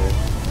something new.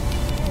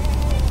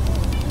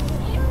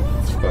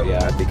 But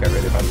yeah, I think I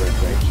really bad road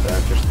rage there. I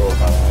just thought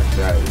about that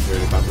actually. That was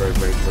really bad road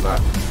rage for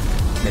that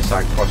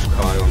MSI Geforce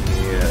on the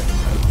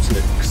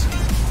slicks.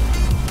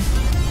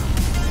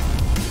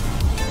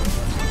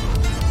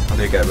 I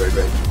do get road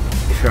rage,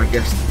 if you haven't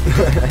guessed.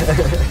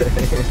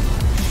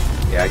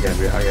 Yeah, I get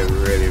really bad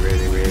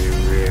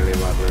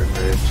road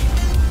rage.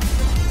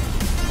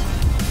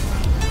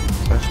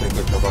 It's actually a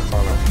good job I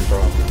can't actually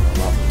drive in a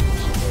lot.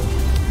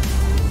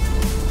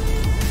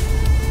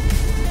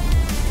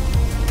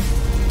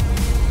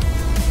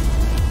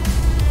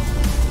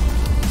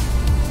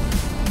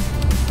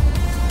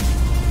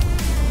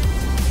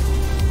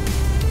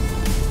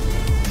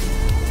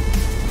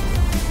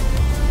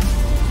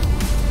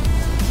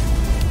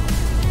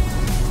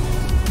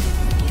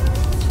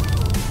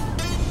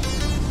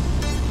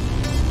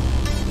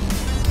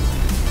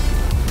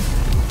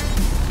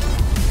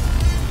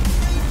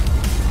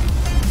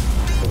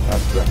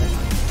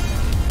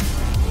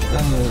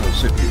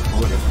 So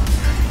beautiful, isn't it?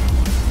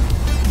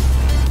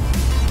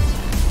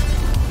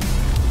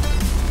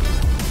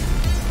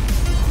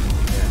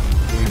 Yeah,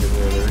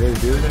 really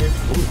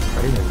beautiful. Oh, it's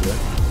raining there.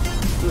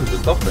 Oh, there's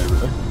a dot over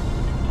there.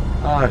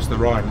 Ah, it's the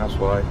Rhine, that's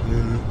why.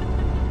 Yeah,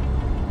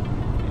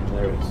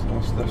 there it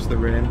is. That's the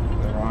Rhine,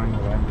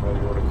 whatever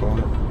you want to call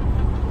it.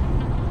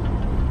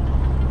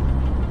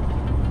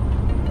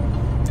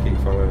 Keep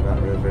following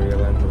that river,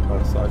 you'll end up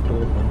outside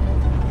Dortmund.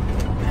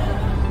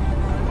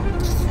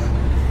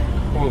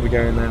 We'll be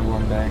going there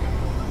one day.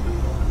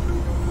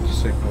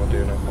 Signal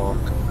doing a walk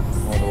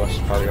all the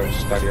Westphalian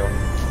Stadion.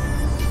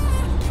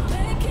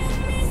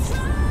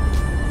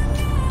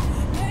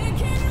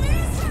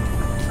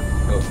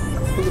 Oh,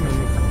 put them in.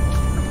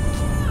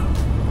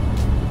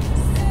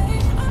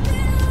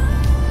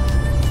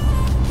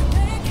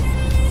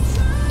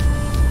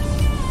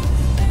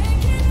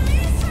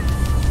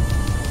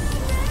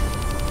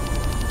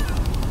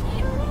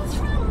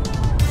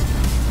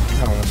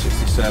 Oh,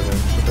 167,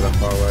 should be that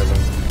far away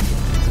then.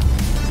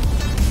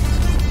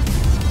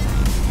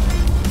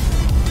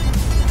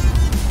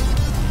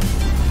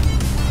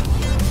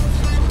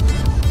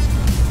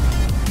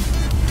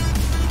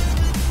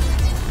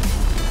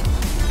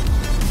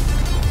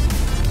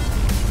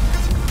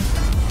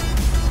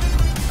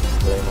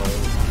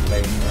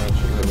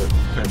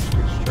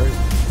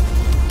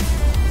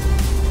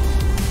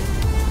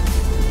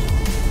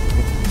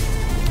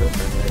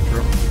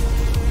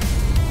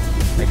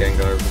 Again,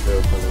 go over the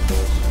field for the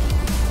doors.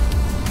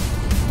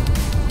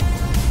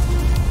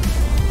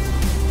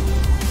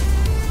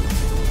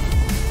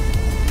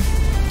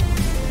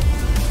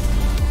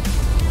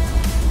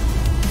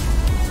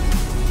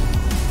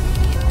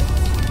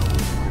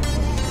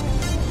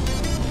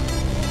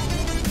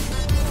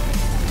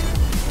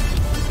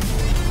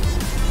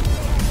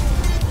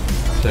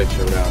 So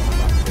chilled out on the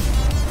back.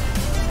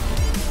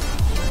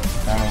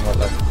 How long got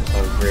left? I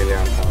was really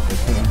unhappy.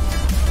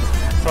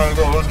 I've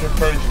got 100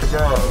 pages to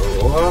go.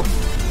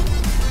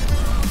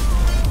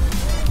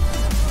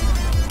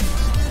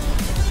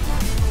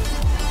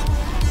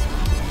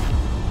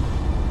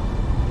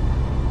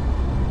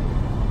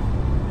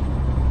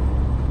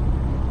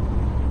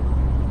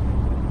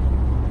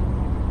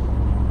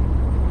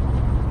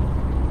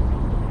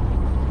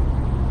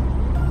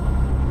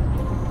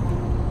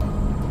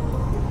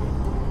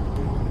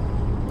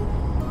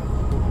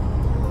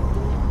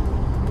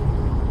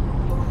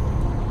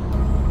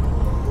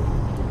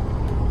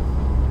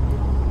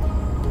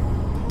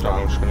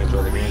 I'm just going to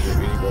enjoy the music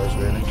with you guys,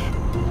 really.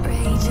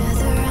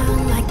 Rages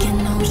around like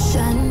an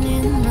ocean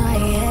in my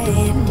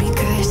head,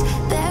 because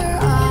there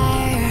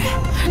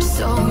are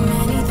so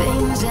many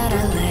things that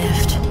I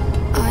left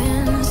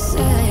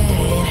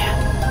unsaid.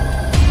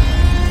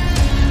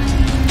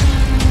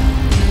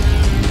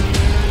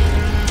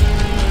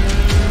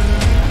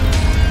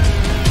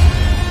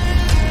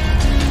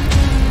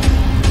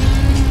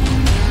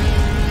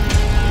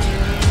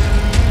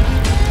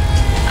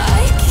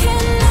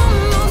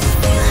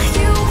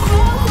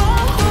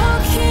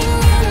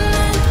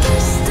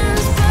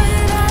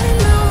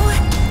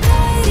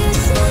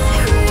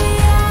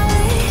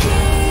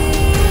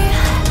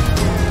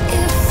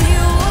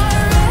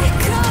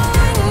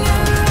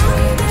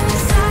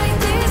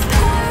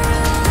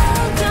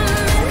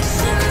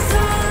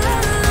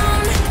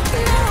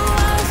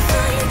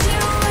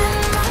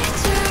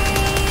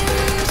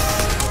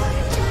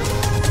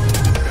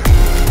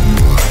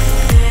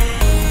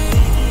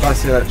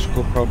 That's the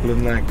electrical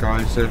problem there,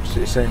 guys.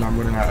 It's saying I'm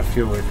running out of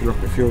fuel. If you look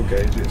at the fuel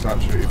gauge, it's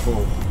absolutely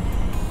full.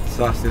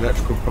 So that's the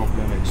electrical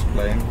problem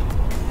explained.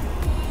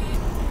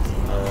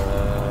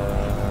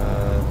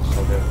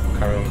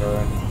 carry on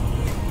going.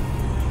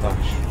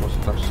 Dash, what's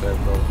the dash save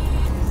goal?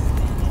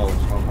 Oh,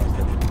 it's not like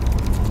it.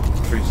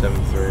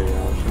 373,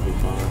 yeah, it should be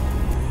fine.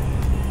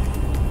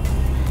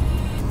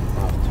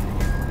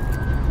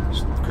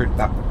 Just click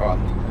that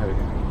button, there we go.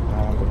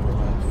 Now I'm going to the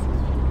left.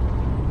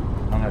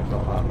 I know it's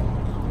not that long.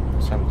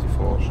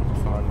 74 should be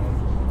fine then.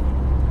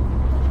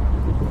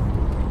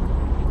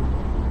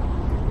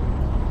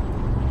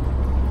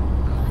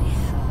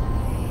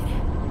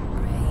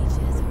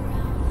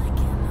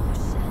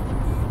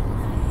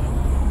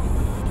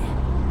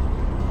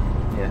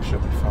 Yeah,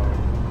 should be fine.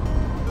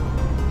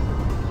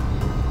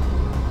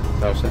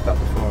 No, I've said that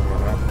before,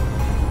 right?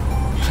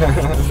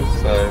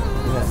 So,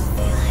 yeah.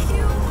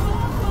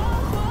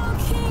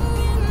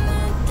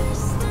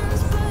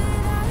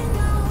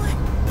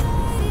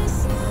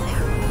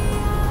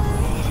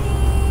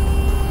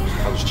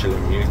 I'm just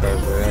chilling with you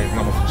guys, really.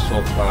 Not much to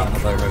talk about. I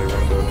don't really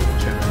want to do another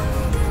chilling.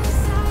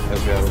 As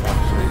we have an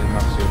absolutely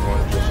massive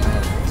one just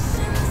now.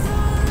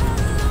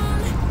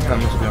 That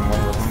must have been one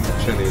of the longest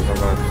chillies I've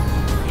had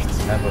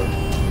ever.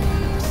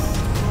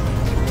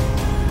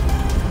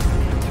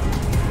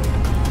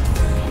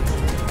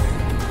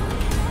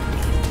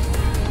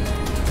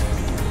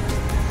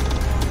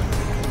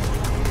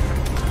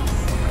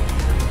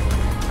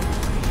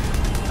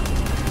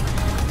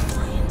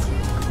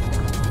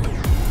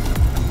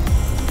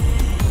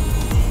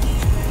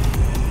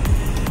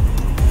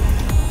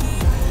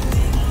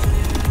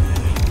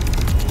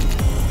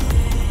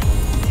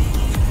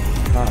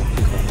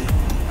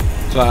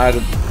 So I had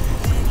a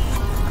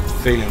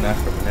feeling there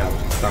for a minute I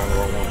was down the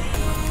wrong one.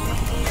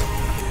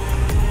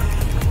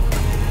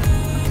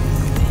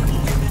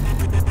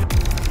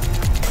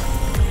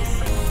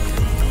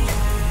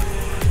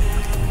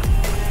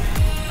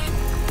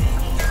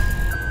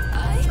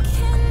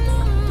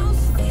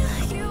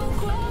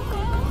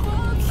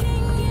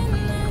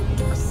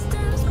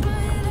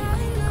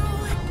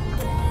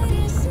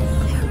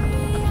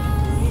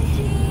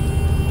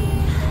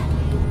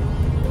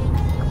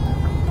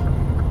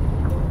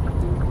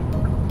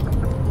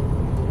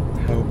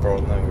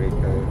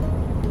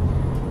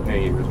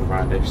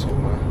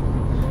 Somewhere.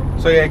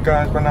 So yeah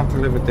guys, when I've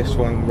delivered this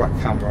one, whack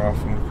camera off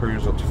and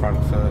cruise up to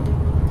Frankfurt,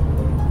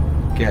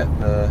 get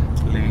the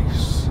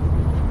lease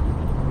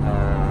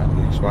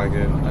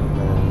wagon, and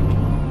then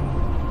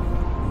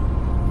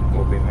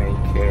we'll be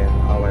making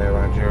our way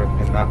around Europe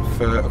in that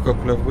for a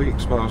couple of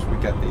weeks whilst we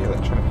get the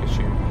electronic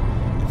issue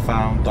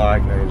found,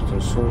 diagnosed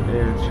and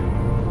sorted.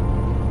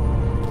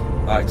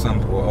 That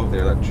example of the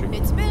electric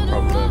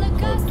problem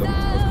could have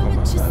come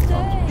at that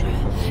time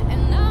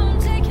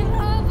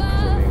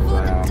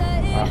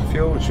to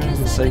fuel, which means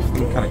it's safe for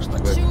mechanics to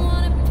work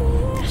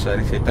on. So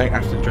they say don't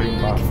have to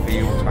drain that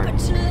fuel tank.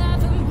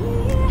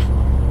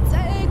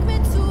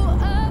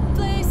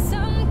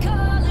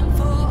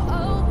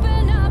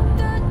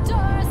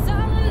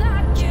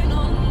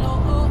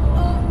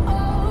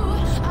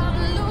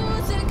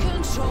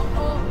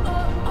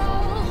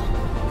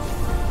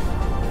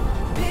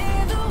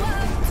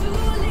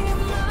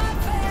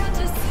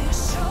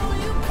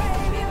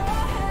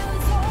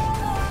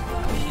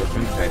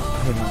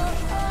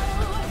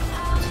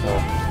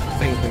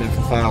 Thinking of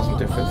 1,000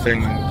 different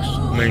things,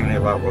 mainly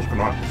about what's going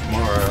to happen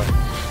tomorrow.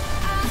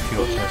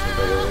 Fuel test and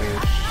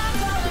delays,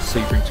 the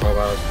Sebring 12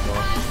 hours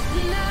tomorrow,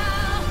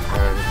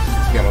 and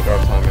to get my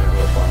drive time in a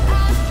little while,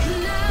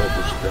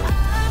 double still.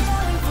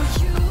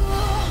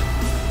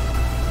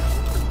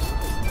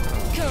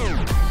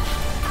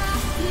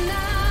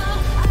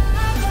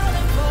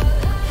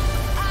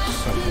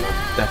 Something I've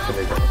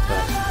definitely got to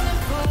test.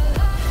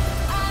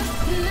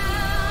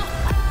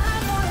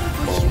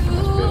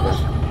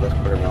 Let's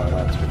put it like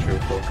that to be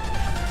truthful.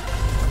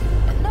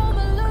 And I'm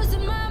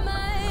losing my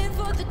mind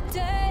for the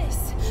days,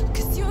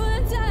 'cause you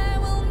and I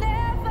will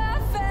never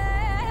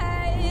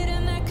fade.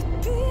 And I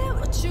could be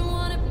what you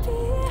wanna be,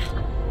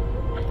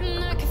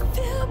 and I can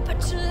feel but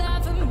you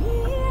love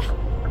me.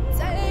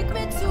 Take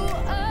me to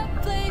a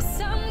place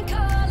I'm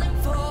calling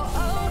for.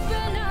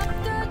 Open up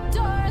the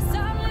doors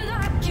I'm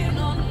knocking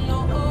on.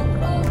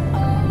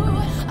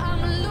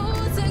 I'm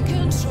losing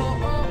control.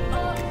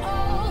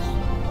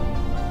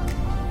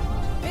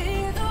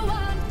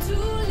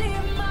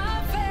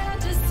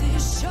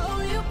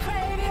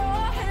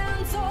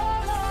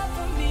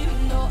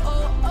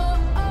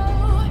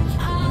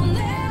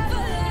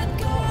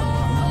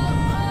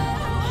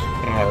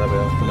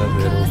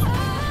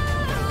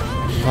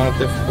 How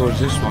difficult is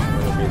this one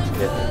going to be to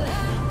get in?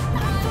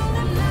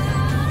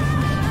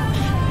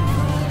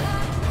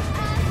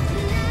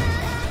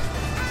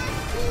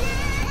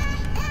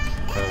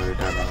 Oh, we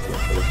don't have to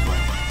look for this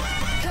one.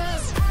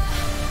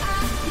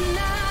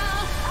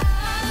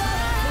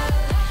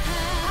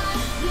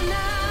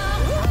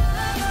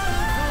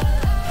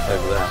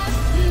 Over there.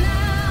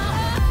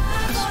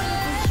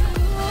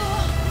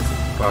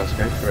 Well, let's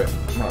go for it.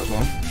 Might as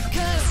well.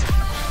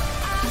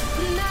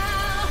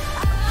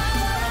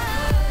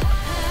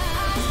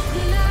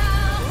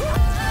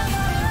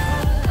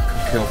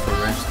 Kill for a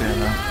race there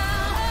now.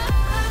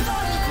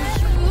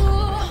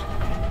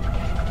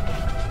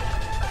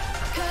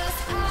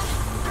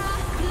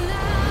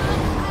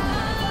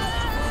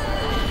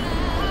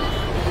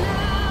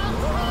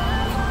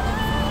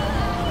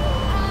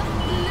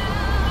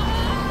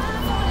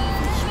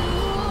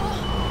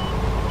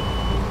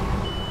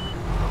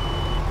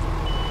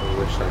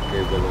 just like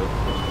Google it for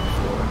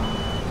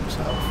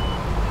himself.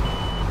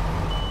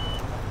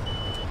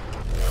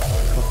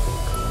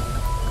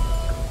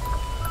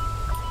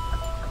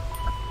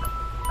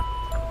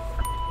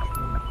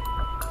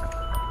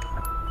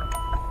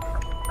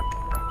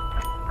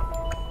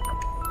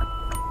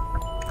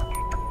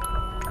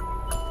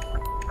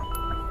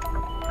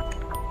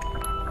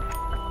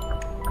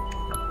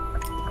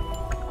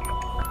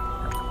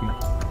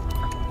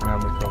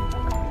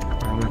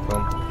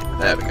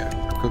 There we go.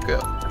 Good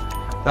girl.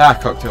 Ah,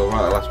 cocktail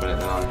right at the last minute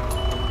then.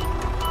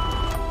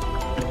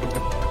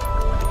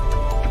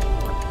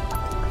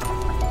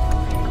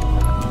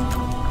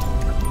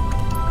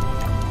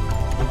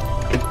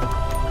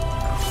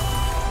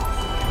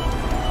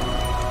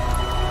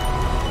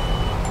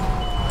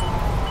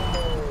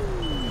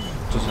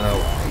 Doesn't know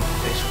why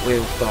this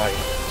wheel's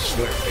dying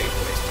slowly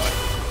when it's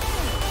dying.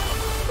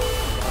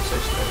 I say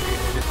slowly,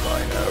 it is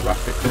dying at a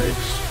rapid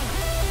pace.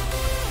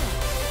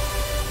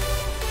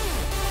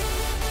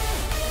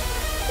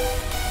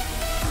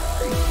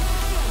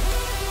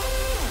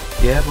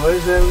 Yeah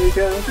boys, there we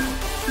go. A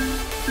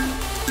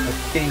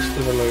beast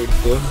of a load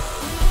done.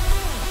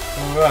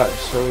 Alright,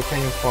 so we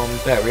came from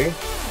Derry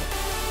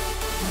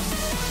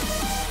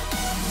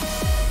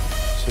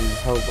to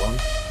Holborn.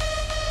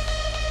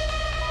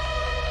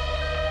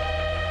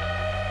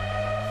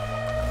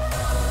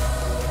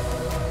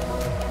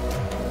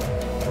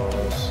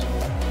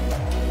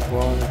 Was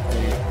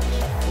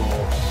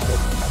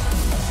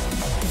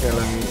 1847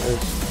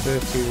 kilometers,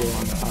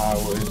 31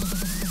 hours.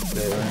 I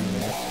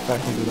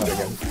can do that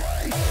again.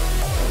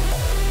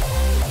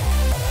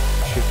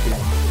 Chicken.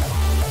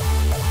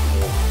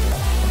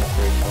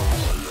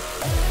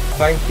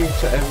 Thank you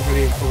to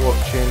everybody for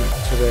watching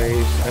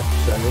today's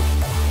episode.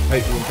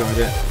 Hope you enjoyed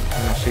it,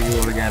 and I'll see you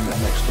all again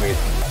next week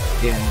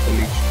in the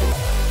Leech Talk.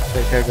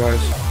 Take care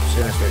guys, see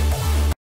you next week.